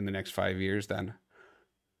in the next 5 years then?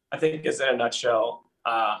 I think, is in a nutshell,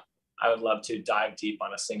 I would love to dive deep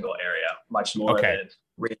on a single area, much more than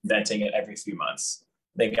reinventing it every few months.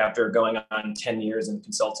 I think after going on 10 years in the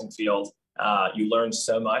consulting field, you learn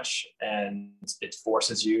so much, and it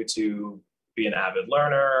forces you to be an avid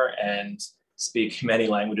learner and speak many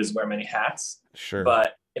languages, wear many hats. Sure.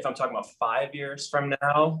 But if I'm talking about 5 years from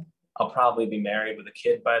now, I'll probably be married with a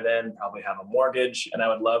kid by then, probably have a mortgage. And I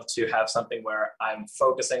would love to have something where I'm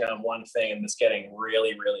focusing on one thing and just getting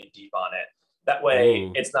really, really deep on it. That way,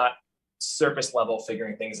 it's not surface level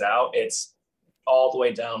figuring things out. It's all the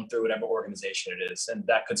way down through whatever organization it is. And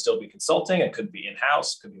that could still be consulting. It could be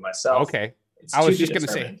in-house, could be myself. Okay. I was just going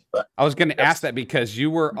to say, I was going to ask that because you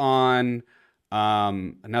were on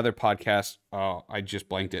Another podcast. Oh, I just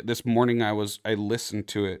blanked it. This morning I listened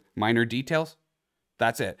to it. Minor Details.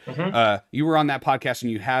 That's it. You were on that podcast and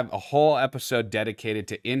you have a whole episode dedicated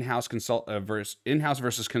to in-house versus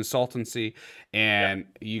consultancy. And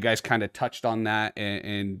you guys kind of touched on that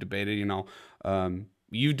and debated,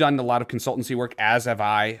 you've done a lot of consultancy work, as have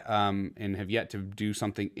I, and have yet to do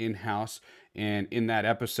something in-house. And in that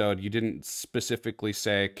episode, you didn't specifically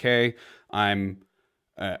say, okay,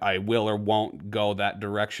 I will or won't go that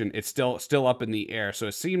direction. It's still up in the air. So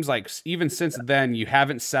it seems like even since then, you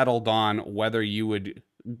haven't settled on whether you would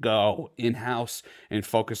go in-house and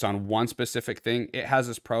focus on one specific thing. It has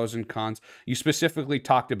its pros and cons. You specifically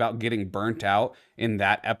talked about getting burnt out in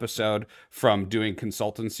that episode from doing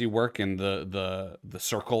consultancy work and the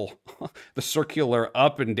circle, the circular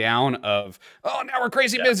up and down of, oh, now we're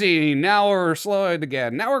crazy busy. Now we're slowed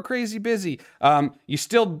again. Now we're crazy busy. You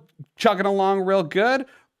still chugging along real good,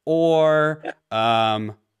 or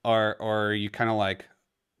are you kind of like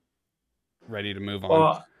ready to move on?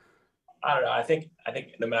 Well, I don't know. I think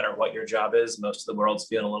no matter what your job is, most of the world's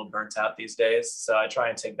feeling a little burnt out these days. So I try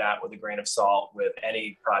and take that with a grain of salt with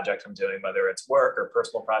any project I'm doing, whether it's work or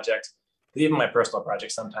personal project. Even my personal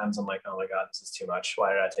project, sometimes I'm like, oh my God, this is too much.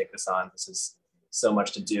 Why did I take this on? This is so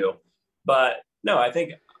much to do. But no, I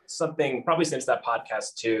think something probably since that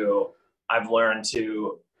podcast too, I've learned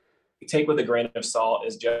to take with a grain of salt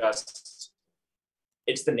is just,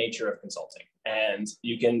 it's the nature of consulting. And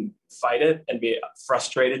you can fight it and be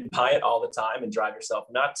frustrated by it all the time and drive yourself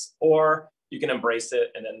nuts, or you can embrace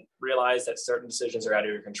it and then realize that certain decisions are out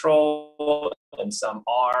of your control and some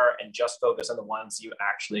are, and just focus on the ones you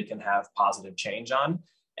actually can have positive change on.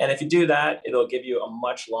 And if you do that, it'll give you a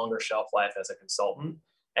much longer shelf life as a consultant.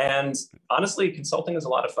 And honestly, consulting is a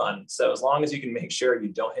lot of fun. So as long as you can make sure you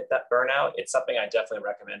don't hit that burnout, it's something I definitely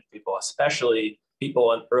recommend to people, especially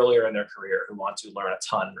people earlier in their career who want to learn a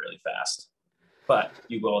ton really fast. But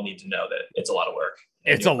you will need to know that it's a lot of work.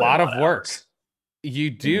 It's a lot of work. You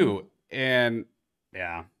do. And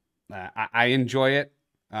yeah, I enjoy it.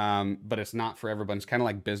 But it's not for everyone. It's kind of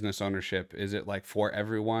like business ownership. Is it like for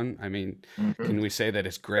everyone? I mean, can we say that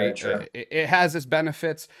it's great? It has its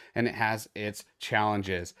benefits and it has its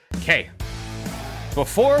challenges. Okay.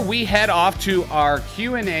 Before we head off to our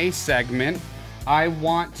Q&A segment, I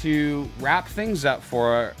want to wrap things up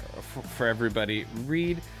for everybody.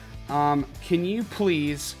 Reid, can you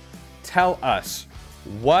please tell us,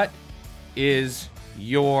 what is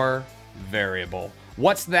your variable?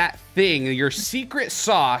 What's that thing, your secret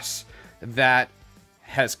sauce that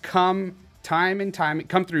has come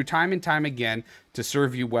through time and time again to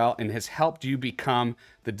serve you well and has helped you become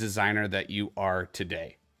the designer that you are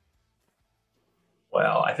today?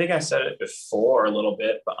 Well, I think I said it before a little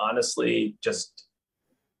bit, but honestly, just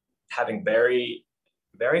having very,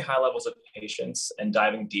 very high levels of patience and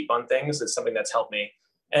diving deep on things is something that's helped me.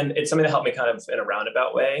 And it's something that helped me kind of in a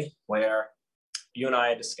roundabout way, where you and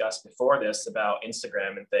I discussed before this about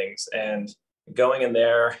Instagram and things, and going in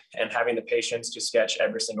there and having the patience to sketch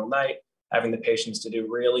every single night, having the patience to do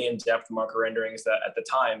really in-depth marker renderings that at the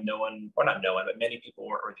time but many people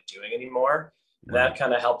weren't really doing anymore. Right. That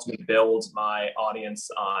kind of helped me build my audience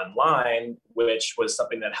online, which was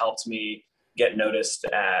something that helped me get noticed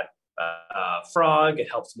at Frog. It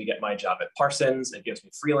helps me get my job at Parsons. It gives me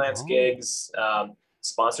freelance gigs,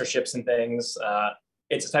 sponsorships and things.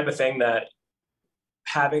 It's the type of thing that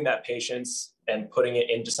having that patience and putting it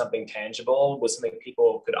into something tangible was something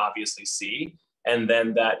people could obviously see. And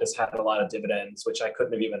then that just had a lot of dividends, which I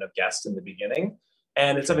couldn't have even have guessed in the beginning.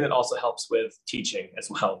 And it's something that also helps with teaching as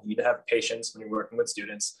well. You need to have patience when you're working with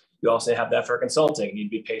students. You also have that for consulting. You need to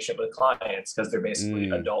be patient with clients because they're basically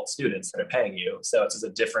adult students that are paying you. So it's just a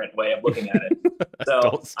different way of looking at it.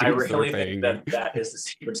 So I really think that is the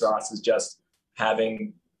secret sauce, is just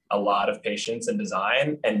having a lot of patience and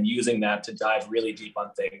design and using that to dive really deep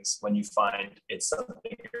on things when you find it's something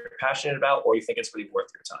you're passionate about or you think it's really worth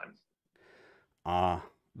your time.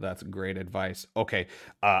 That's great advice. Okay.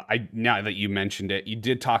 Now that you mentioned it, you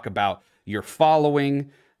did talk about your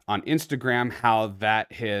following on Instagram, how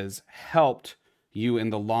that has helped you in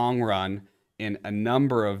the long run in a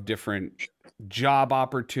number of different job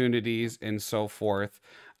opportunities and so forth.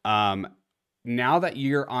 Now that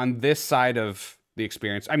you're on this side of the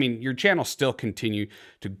experience, I mean, your channel still continue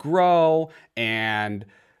to grow and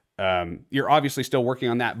you're obviously still working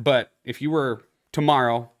on that. But if you were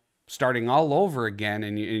tomorrow starting all over again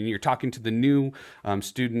and you're talking to the new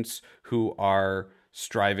students who are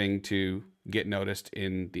striving to get noticed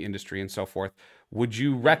in the industry and so forth, would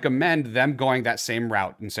you recommend them going that same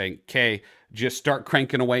route and saying, okay, just start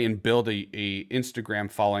cranking away and build a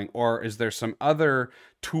Instagram following? Or is there some other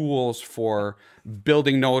tools for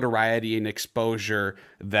building notoriety and exposure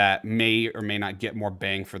that may or may not get more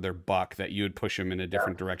bang for their buck that you would push them in a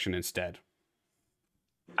different direction instead?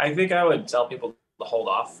 I think I would tell people to hold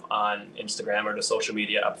off on Instagram or the social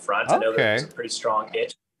media up front. I know there's a pretty strong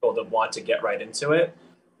itch for people to want to get right into it,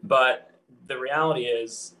 but the reality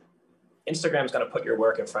is Instagram is going to put your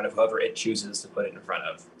work in front of whoever it chooses to put it in front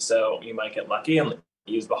of. So you might get lucky and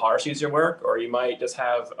use Bahar to use your work, or you might just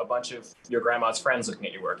have a bunch of your grandma's friends looking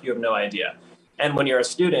at your work. You have no idea. And when you're a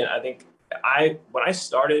student, I think when I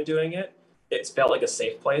started doing it, it felt like a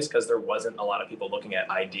safe place because there wasn't a lot of people looking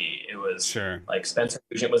at ID. It was like Spencer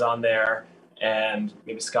Nugent was on there, and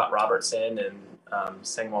maybe Scott Robertson and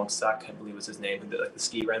Seng Wong Suk, I believe was his name, who did like the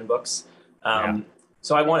ski ren books.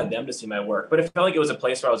 So I wanted them to see my work, but it felt like it was a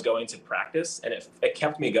place where I was going to practice, and it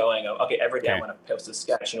kept me going. Okay, every day I want to post a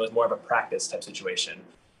sketch, and it was more of a practice type situation.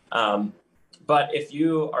 But if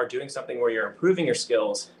you are doing something where you're improving your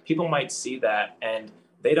skills, people might see that, and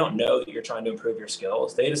they don't know that you're trying to improve your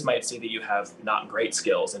skills. They just might see that you have not great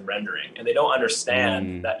skills in rendering, and they don't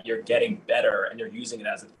understand that you're getting better and you're using it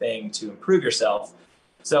as a thing to improve yourself.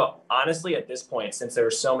 So honestly, at this point, since there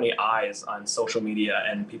are so many eyes on social media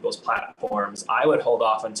and people's platforms, I would hold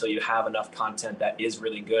off until you have enough content that is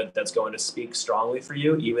really good, that's going to speak strongly for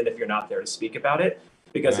you, even if you're not there to speak about it.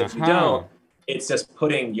 Because if you don't, it's just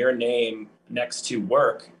putting your name next to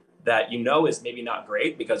work that you know is maybe not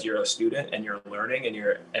great because you're a student and you're learning and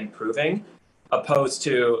you're improving, opposed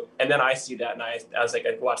to, and then I see that and I was like,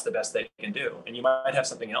 watch the best they can do. And you might have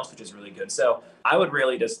something else which is really good. So I would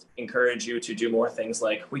really just encourage you to do more things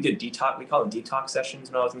like we call them detox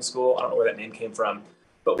sessions when I was in school. I don't know where that name came from,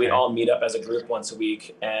 but we'd all meet up as a group once a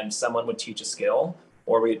week and someone would teach a skill.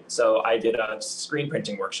 So I did a screen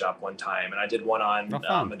printing workshop one time, and I did one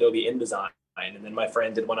on Adobe InDesign, and then my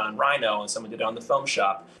friend did one on Rhino, and someone did it on the foam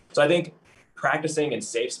shop. So I think practicing in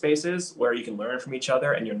safe spaces where you can learn from each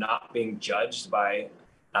other and you're not being judged by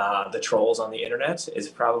the trolls on the internet is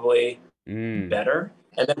probably better.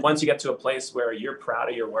 And then once you get to a place where you're proud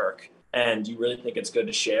of your work and you really think it's good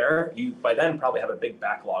to share, you by then probably have a big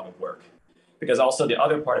backlog of work. Because also the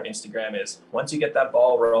other part of Instagram is once you get that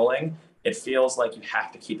ball rolling, it feels like you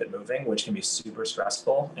have to keep it moving, which can be super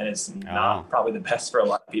stressful, and it's not probably the best for a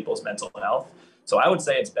lot of people's mental health. So I would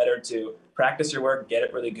say it's better to practice your work, get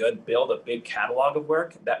it really good, build a big catalog of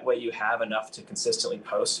work. That way you have enough to consistently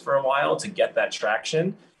post for a while to get that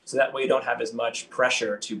traction. So that way you don't have as much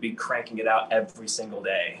pressure to be cranking it out every single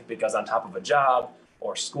day, because on top of a job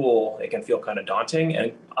or school, it can feel kind of daunting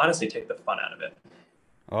and honestly take the fun out of it.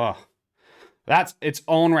 Oh, that's its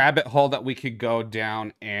own rabbit hole that we could go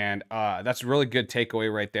down. And that's a really good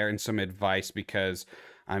takeaway right there and some advice, because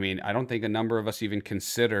I mean, I don't think a number of us even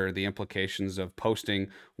consider the implications of posting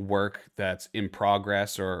work that's in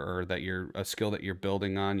progress or that you're a skill that you're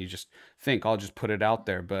building on. You just think, I'll just put it out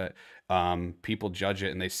there, but people judge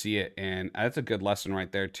it and they see it. And that's a good lesson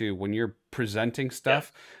right there too. When you're presenting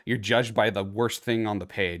stuff, you're judged by the worst thing on the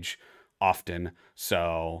page often.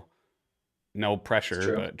 So no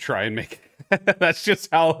pressure, but try and make it. That's just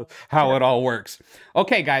how it all works.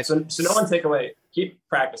 Okay, guys. So no one take away. Keep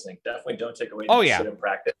practicing. Definitely don't take away. Sit and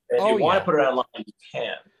practice. And if you want to put it online, you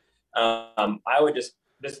can. I would just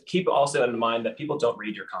keep also in mind that people don't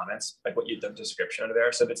read your comments, like the description under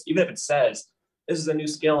there. So even if it says, this is a new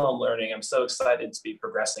skill I'm learning, I'm so excited to be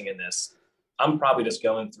progressing in this, I'm probably just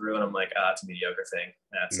going through and I'm like, it's a mediocre thing.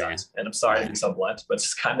 That sucks. And I'm sorry to be so blunt, but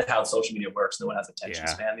it's kind of how social media works. No one has attention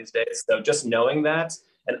span these days. So just knowing that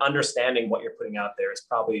and understanding what you're putting out there is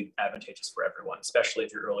probably advantageous for everyone, especially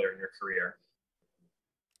if you're earlier in your career.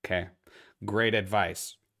 Okay, great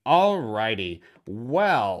advice. All righty.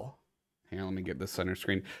 Well, here, let me get this center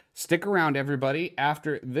screen. Stick around, everybody.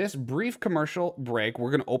 After this brief commercial break, we're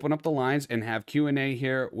going to open up the lines and have Q&A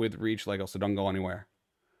here with Reid Schlegel, so don't go anywhere.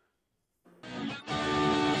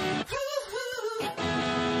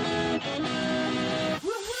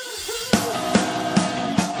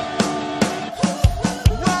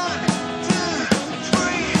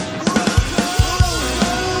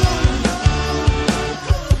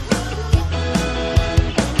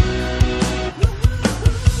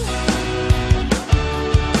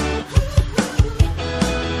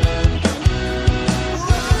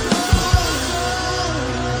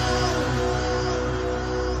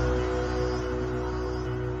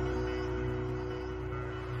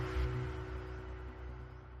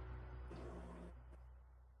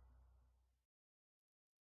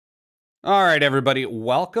 All right, everybody,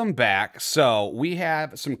 welcome back. So we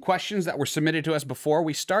have some questions that were submitted to us before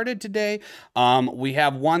we started today. We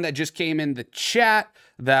have one that just came in the chat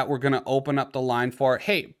that we're going to open up the line for.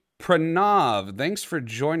 Hey, Pranav, thanks for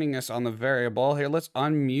joining us on the variable. Here, let's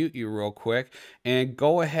unmute you real quick and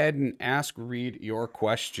go ahead and ask Reid your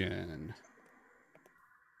question.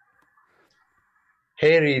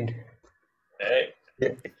 Hey, Reid. Hey.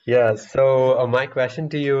 Yeah, so my question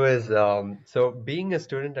to you is, so being a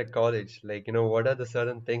student at college, what are the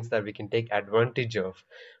certain things that we can take advantage of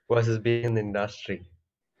versus being in the industry?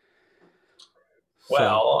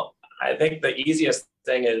 Well, I think the easiest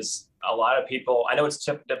thing is a lot of people, I know it's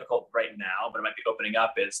difficult right now, but it might be opening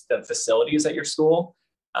up, is the facilities at your school.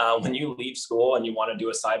 When you leave school and you want to do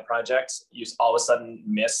a side project, you all of a sudden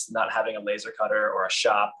miss not having a laser cutter or a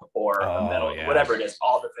shop or a metal, whatever it is,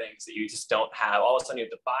 all the things that you just don't have. All of a sudden you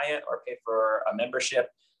have to buy it or pay for a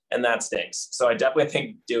membership, and that stinks. So I definitely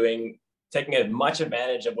think taking as much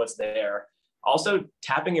advantage of what's there. Also,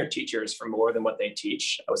 tapping your teachers for more than what they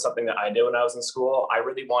teach. It was something that I did when I was in school. I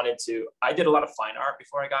did a lot of fine art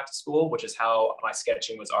before I got to school, which is how my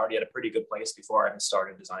sketching was already at a pretty good place before I even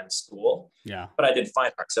started design school. Yeah. But I did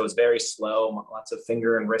fine art. So it was very slow, lots of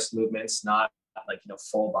finger and wrist movements, not like,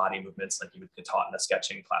 full body movements like you would get taught in a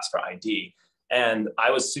sketching class for ID. And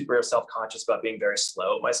I was super self-conscious about being very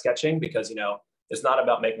slow at my sketching because, it's not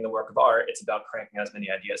about making the work of art. It's about cranking as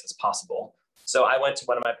many ideas as possible. So I went to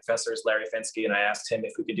one of my professors, Larry Finsky, and I asked him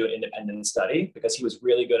if we could do an independent study because he was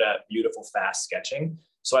really good at beautiful, fast sketching.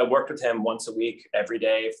 So I worked with him once a week, every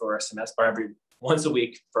day for a semester, or once a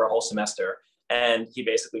week for a whole semester. And he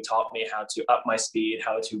basically taught me how to up my speed,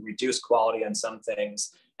 how to reduce quality on some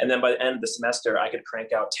things. And then by the end of the semester, I could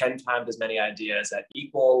crank out 10 times as many ideas at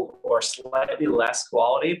equal or slightly less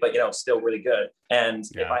quality, but still really good. And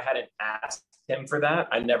if I hadn't asked him for that,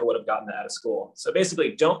 I never would have gotten that out of school. So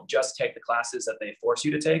basically, don't just take the classes that they force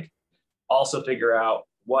you to take. Also figure out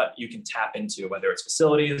what you can tap into, whether it's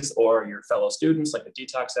facilities or your fellow students, like the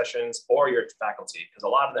detox sessions, or your faculty, because a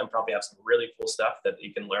lot of them probably have some really cool stuff that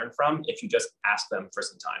you can learn from if you just ask them for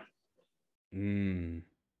some time.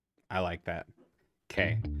 I like that.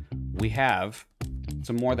 Okay, we have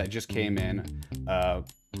some more that just came in.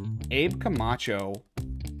 Abe Camacho,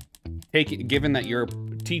 given that you're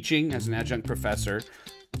teaching as an adjunct professor,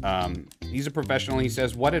 he's a professional. He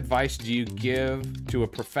says, what advice do you give to a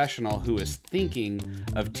professional who is thinking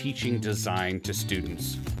of teaching design to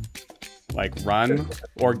students? Like run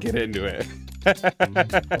or get into it?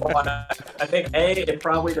 Well, I think it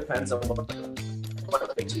probably depends on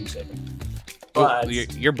what they're teaching. But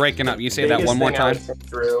you're breaking up. You say that one more time.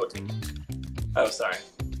 Oh, sorry.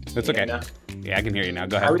 That's okay. Yeah, I can hear you now.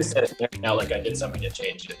 Go ahead. I would say it now like I did something to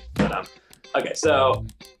change it. But okay, so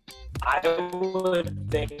I would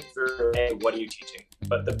think through, hey, what are you teaching?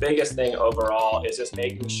 But the biggest thing overall is just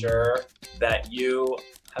making sure that you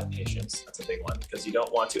have patience. That's a big one because you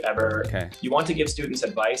don't want to you want to give students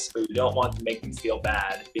advice, but you don't want to make them feel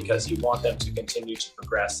bad because you want them to continue to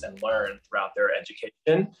progress and learn throughout their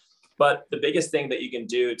education. But the biggest thing that you can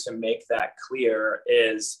do to make that clear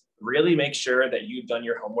is really make sure that you've done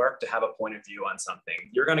your homework to have a point of view on something.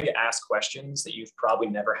 You're going to get asked questions that you've probably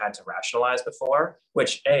never had to rationalize before,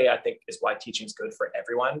 which I think is why teaching is good for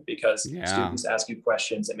everyone because students ask you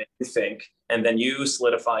questions that make you think, and then you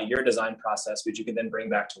solidify your design process, which you can then bring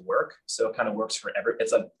back to work. So it kind of works for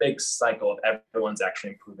it's a big cycle of everyone's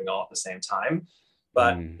actually improving all at the same time.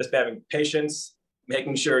 But just having patience,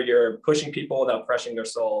 making sure you're pushing people without crushing their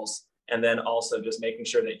souls, and then also just making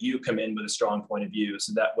sure that you come in with a strong point of view.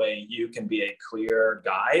 So that way you can be a clear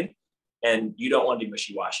guide and you don't want to be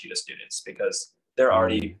wishy-washy to students because they're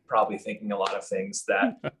already probably thinking a lot of things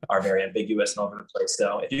that are very ambiguous and all over the place.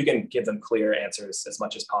 So if you can give them clear answers as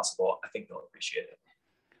much as possible, I think they'll appreciate it.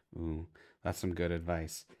 Ooh, that's some good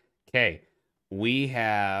advice. Okay, we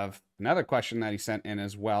have another question that he sent in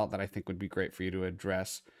as well that I think would be great for you to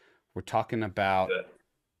address. We're talking about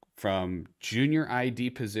from junior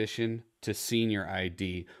ID position to senior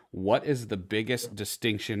ID, what is the biggest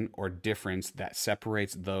distinction or difference that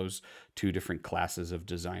separates those two different classes of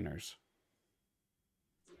designers?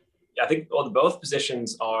 Yeah, I think both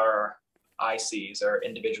positions are ICs, or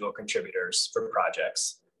individual contributors for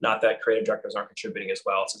projects. Not that creative directors aren't contributing as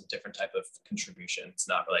well. It's a different type of contribution. It's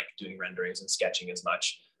not like doing renderings and sketching as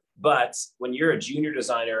much. But when you're a junior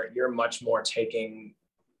designer, you're much more taking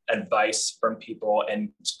advice from people and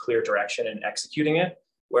clear direction and executing it.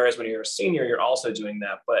 Whereas when you're a senior, you're also doing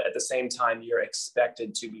that, but at the same time, you're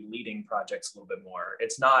expected to be leading projects a little bit more.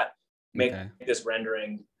 It's not make this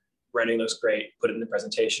rendering looks great, put it in the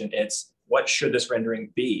presentation. It's what should this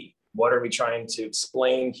rendering be? What are we trying to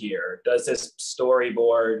explain here? Does this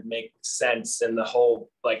storyboard make sense in the whole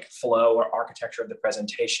like flow or architecture of the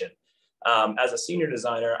presentation? As a senior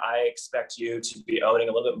designer, I expect you to be owning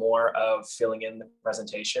a little bit more of filling in the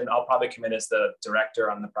presentation. I'll probably come in as the director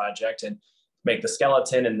on the project and make the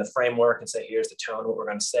skeleton and the framework and say, here's the tone, what we're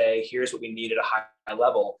going to say, here's what we need at a high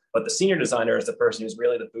level. But the senior designer is the person who's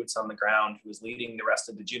really the boots on the ground, who is leading the rest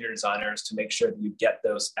of the junior designers to make sure that you get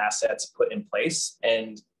those assets put in place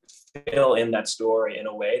and fill in that story in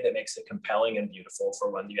a way that makes it compelling and beautiful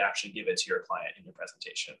for when you actually give it to your client in your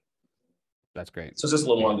presentation. That's great. So it's just a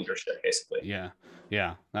little more leadership, basically.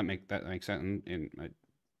 Yeah, that makes sense. And a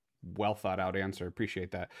well thought out answer.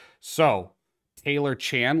 Appreciate that. So Taylor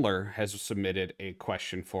Chandler has submitted a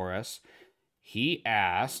question for us. He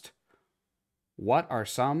asked, what are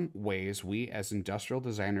some ways we as industrial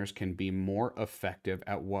designers can be more effective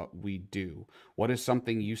at what we do? What is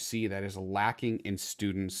something you see that is lacking in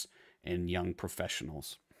students and young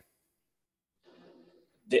professionals?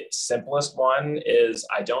 The simplest one is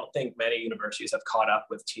I don't think many universities have caught up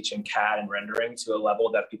with teaching CAD and rendering to a level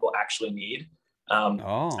that people actually need.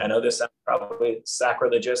 I know this sounds probably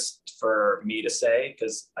sacrilegious for me to say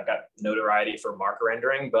because I got notoriety for marker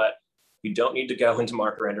rendering, but you don't need to go into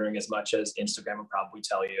marker rendering as much as Instagram will probably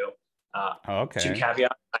tell you. Two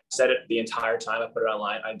caveats. I said it the entire time I put it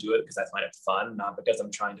online. I do it because I find it fun, not because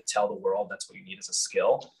I'm trying to tell the world that's what you need as a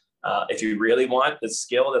skill. If you really want the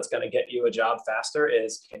skill that's going to get you a job faster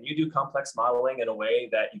is, can you do complex modeling in a way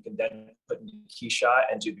that you can then put into KeyShot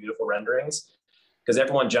and do beautiful renderings? Because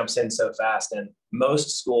everyone jumps in so fast, and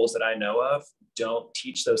most schools that I know of don't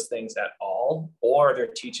teach those things at all, or they're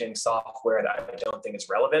teaching software that I don't think is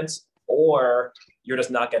relevant, or you're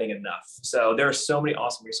just not getting enough. So there are so many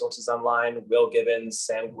awesome resources online. Will Givens,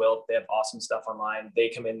 Sam Gwilt, they have awesome stuff online. They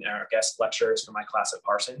come in and are guest lecturers for my class at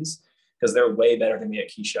Parsons because they're way better than me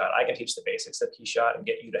at KeyShot. I can teach the basics of KeyShot and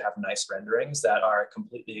get you to have nice renderings that are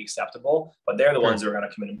completely acceptable, but they're the ones who are going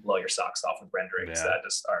to come in and blow your socks off with renderings that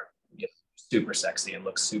just are super sexy and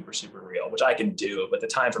look super, super real, which I can do, but the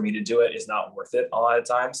time for me to do it is not worth it a lot of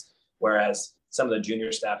times. Whereas some of the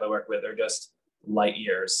junior staff I work with are just light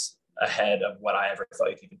years ahead of what I ever thought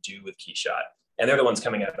you could do with KeyShot. And they're the ones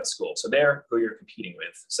coming out of school. So they're who you're competing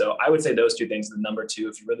with. So I would say those two things. The number two,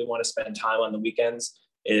 if you really want to spend time on the weekends,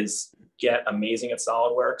 is get amazing at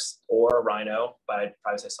SolidWorks or Rhino, but I'd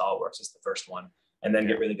probably say SolidWorks is the first one, and then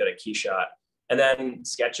get really good at KeyShot. And then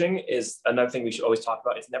sketching is another thing we should always talk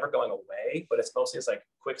about. It's never going away, but it's mostly like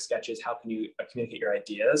quick sketches. How can you communicate your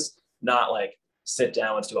ideas? Not like sit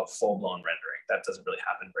down and do a full-blown rendering. That doesn't really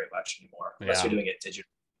happen very much anymore, unless you're doing it digital.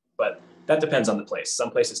 But that depends on the place.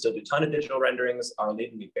 Some places still do a ton of digital renderings. Our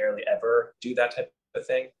lead, we barely ever do that type of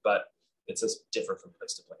thing, but it's just different from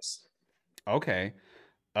place to place. Okay.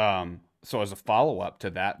 So as a follow-up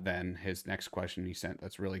to that, then his next question he sent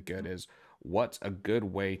that's really good is, what's a good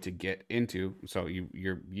way to get into, so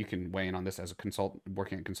you can weigh in on this as a consultant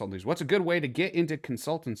working at consultancies, what's a good way to get into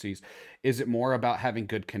consultancies? Is it more about having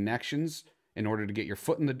good connections in order to get your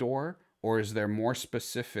foot in the door, or is there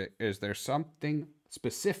something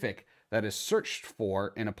specific that is searched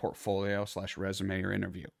for in a portfolio / resume or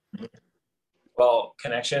interview? Well,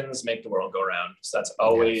 connections make the world go round, so that's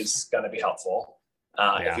always going to be helpful.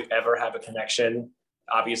 If you ever have a connection,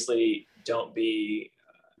 obviously don't be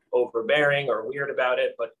overbearing or weird about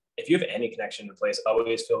it, but if you have any connection in place,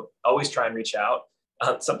 always try and reach out.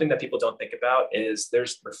 Something that people don't think about is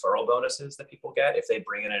there's referral bonuses that people get if they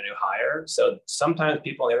bring in a new hire. So sometimes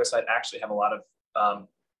people on the other side actually have a lot of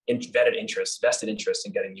vested interest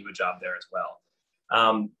in getting you a job there as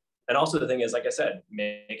well. And also the thing is, like I said,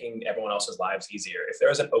 making everyone else's lives easier. If there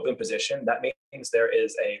is an open position, that means there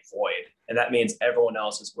is a void, and that means everyone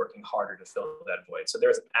else is working harder to fill that void. So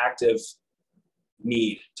there's an active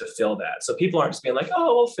need to fill that. So people aren't just being like,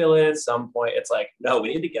 oh, we'll fill it at some point. It's like, no,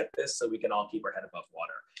 we need to get this so we can all keep our head above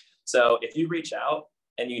water. So if you reach out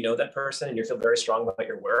and you know that person and you feel very strong about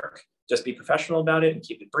your work, just be professional about it and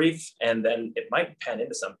keep it brief. And then it might pan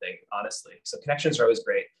into something, honestly. So connections are always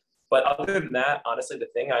great. But other than that, honestly, the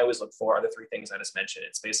thing I always look for are the three things I just mentioned.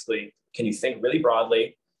 It's basically, can you think really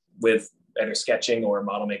broadly with either sketching or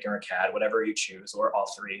model making or CAD, whatever you choose, or all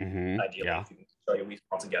three, ideally, if you can show your weave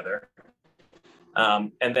all together.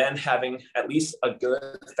 And then having at least a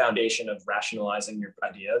good foundation of rationalizing your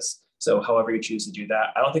ideas. So however you choose to do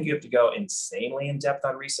that, I don't think you have to go insanely in depth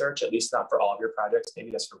on research, at least not for all of your projects,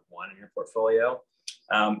 maybe just for one in your portfolio.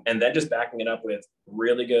 And then just backing it up with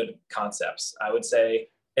really good concepts. I would say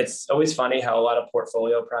it's always funny how a lot of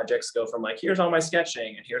portfolio projects go from like, here's all my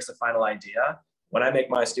sketching and here's the final idea. When I make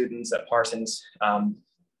my students at Parsons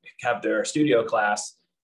have their studio class,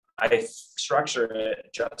 I structure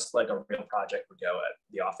it just like a real project would go at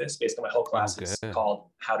the office. Basically, my whole class is called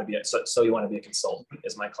How to Be a, so You Want to Be a Consultant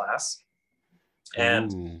is my class.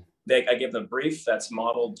 And I give them a brief that's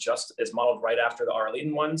modeled right after the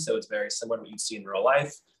Arlene one. So it's very similar to what you'd see in real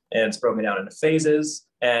life. And it's broken down into phases.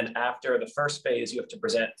 And after the first phase, you have to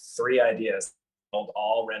present 3 ideas,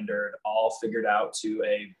 all rendered, all figured out to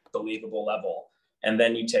a believable level. And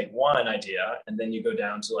then you take one idea and then you go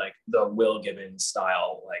down to like the Will Gibbons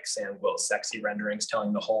style, like Sam Will's sexy renderings,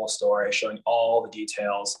 telling the whole story, showing all the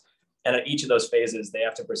details. And at each of those phases, they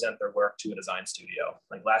have to present their work to a design studio.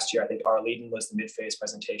 Like last year, I think Arlene was the mid-phase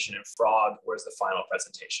presentation and Frog was the final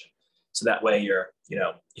presentation. So that way you're,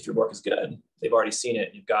 if your work is good, they've already seen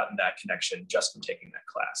it, you've gotten that connection just from taking that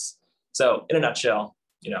class. So in a nutshell,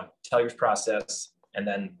 tell your process and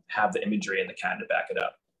then have the imagery and the CAD to back it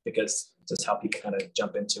up, because it's just how people kind of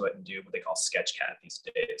jump into it and do what they call sketch CAD these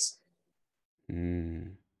days.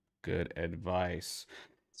 Good advice.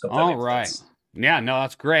 So all right. Sense. Yeah, no,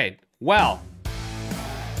 that's great. Well,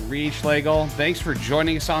 Reid Schlegel, thanks for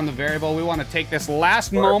joining us on The Variable. We want to take this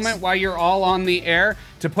last moment while you're all on the air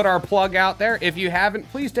to put our plug out there. If you haven't,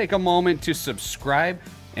 please take a moment to subscribe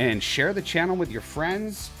and share the channel with your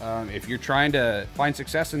friends. If you're trying to find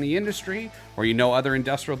success in the industry, or other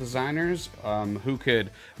industrial designers who could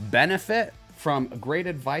benefit from great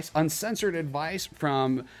advice, uncensored advice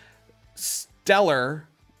from stellar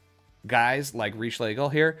guys like Reid Schlegel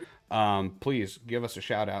here, please give us a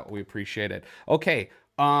shout out. We appreciate it. Okay.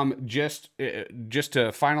 Just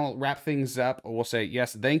to final wrap things up, we'll say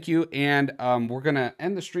yes, thank you, and we're gonna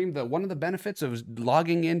end the stream. One of the benefits of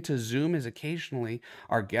logging into Zoom is occasionally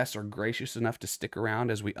our guests are gracious enough to stick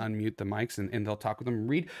around as we unmute the mics and they'll talk with them.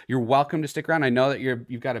 Reid, you're welcome to stick around. I know that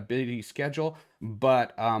you've got a busy schedule,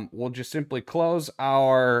 but we'll just simply close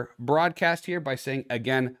our broadcast here by saying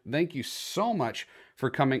again, thank you so much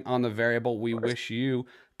for coming on The Variable. We wish you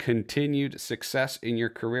continued success in your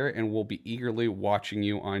career, and we'll be eagerly watching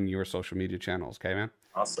you on your social media channels. Okay, man?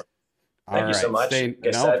 Awesome. Thank you so much.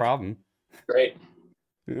 No problem. Great.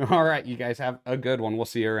 All right, you guys have a good one. We'll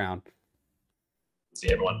see you around. See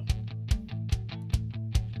you, everyone.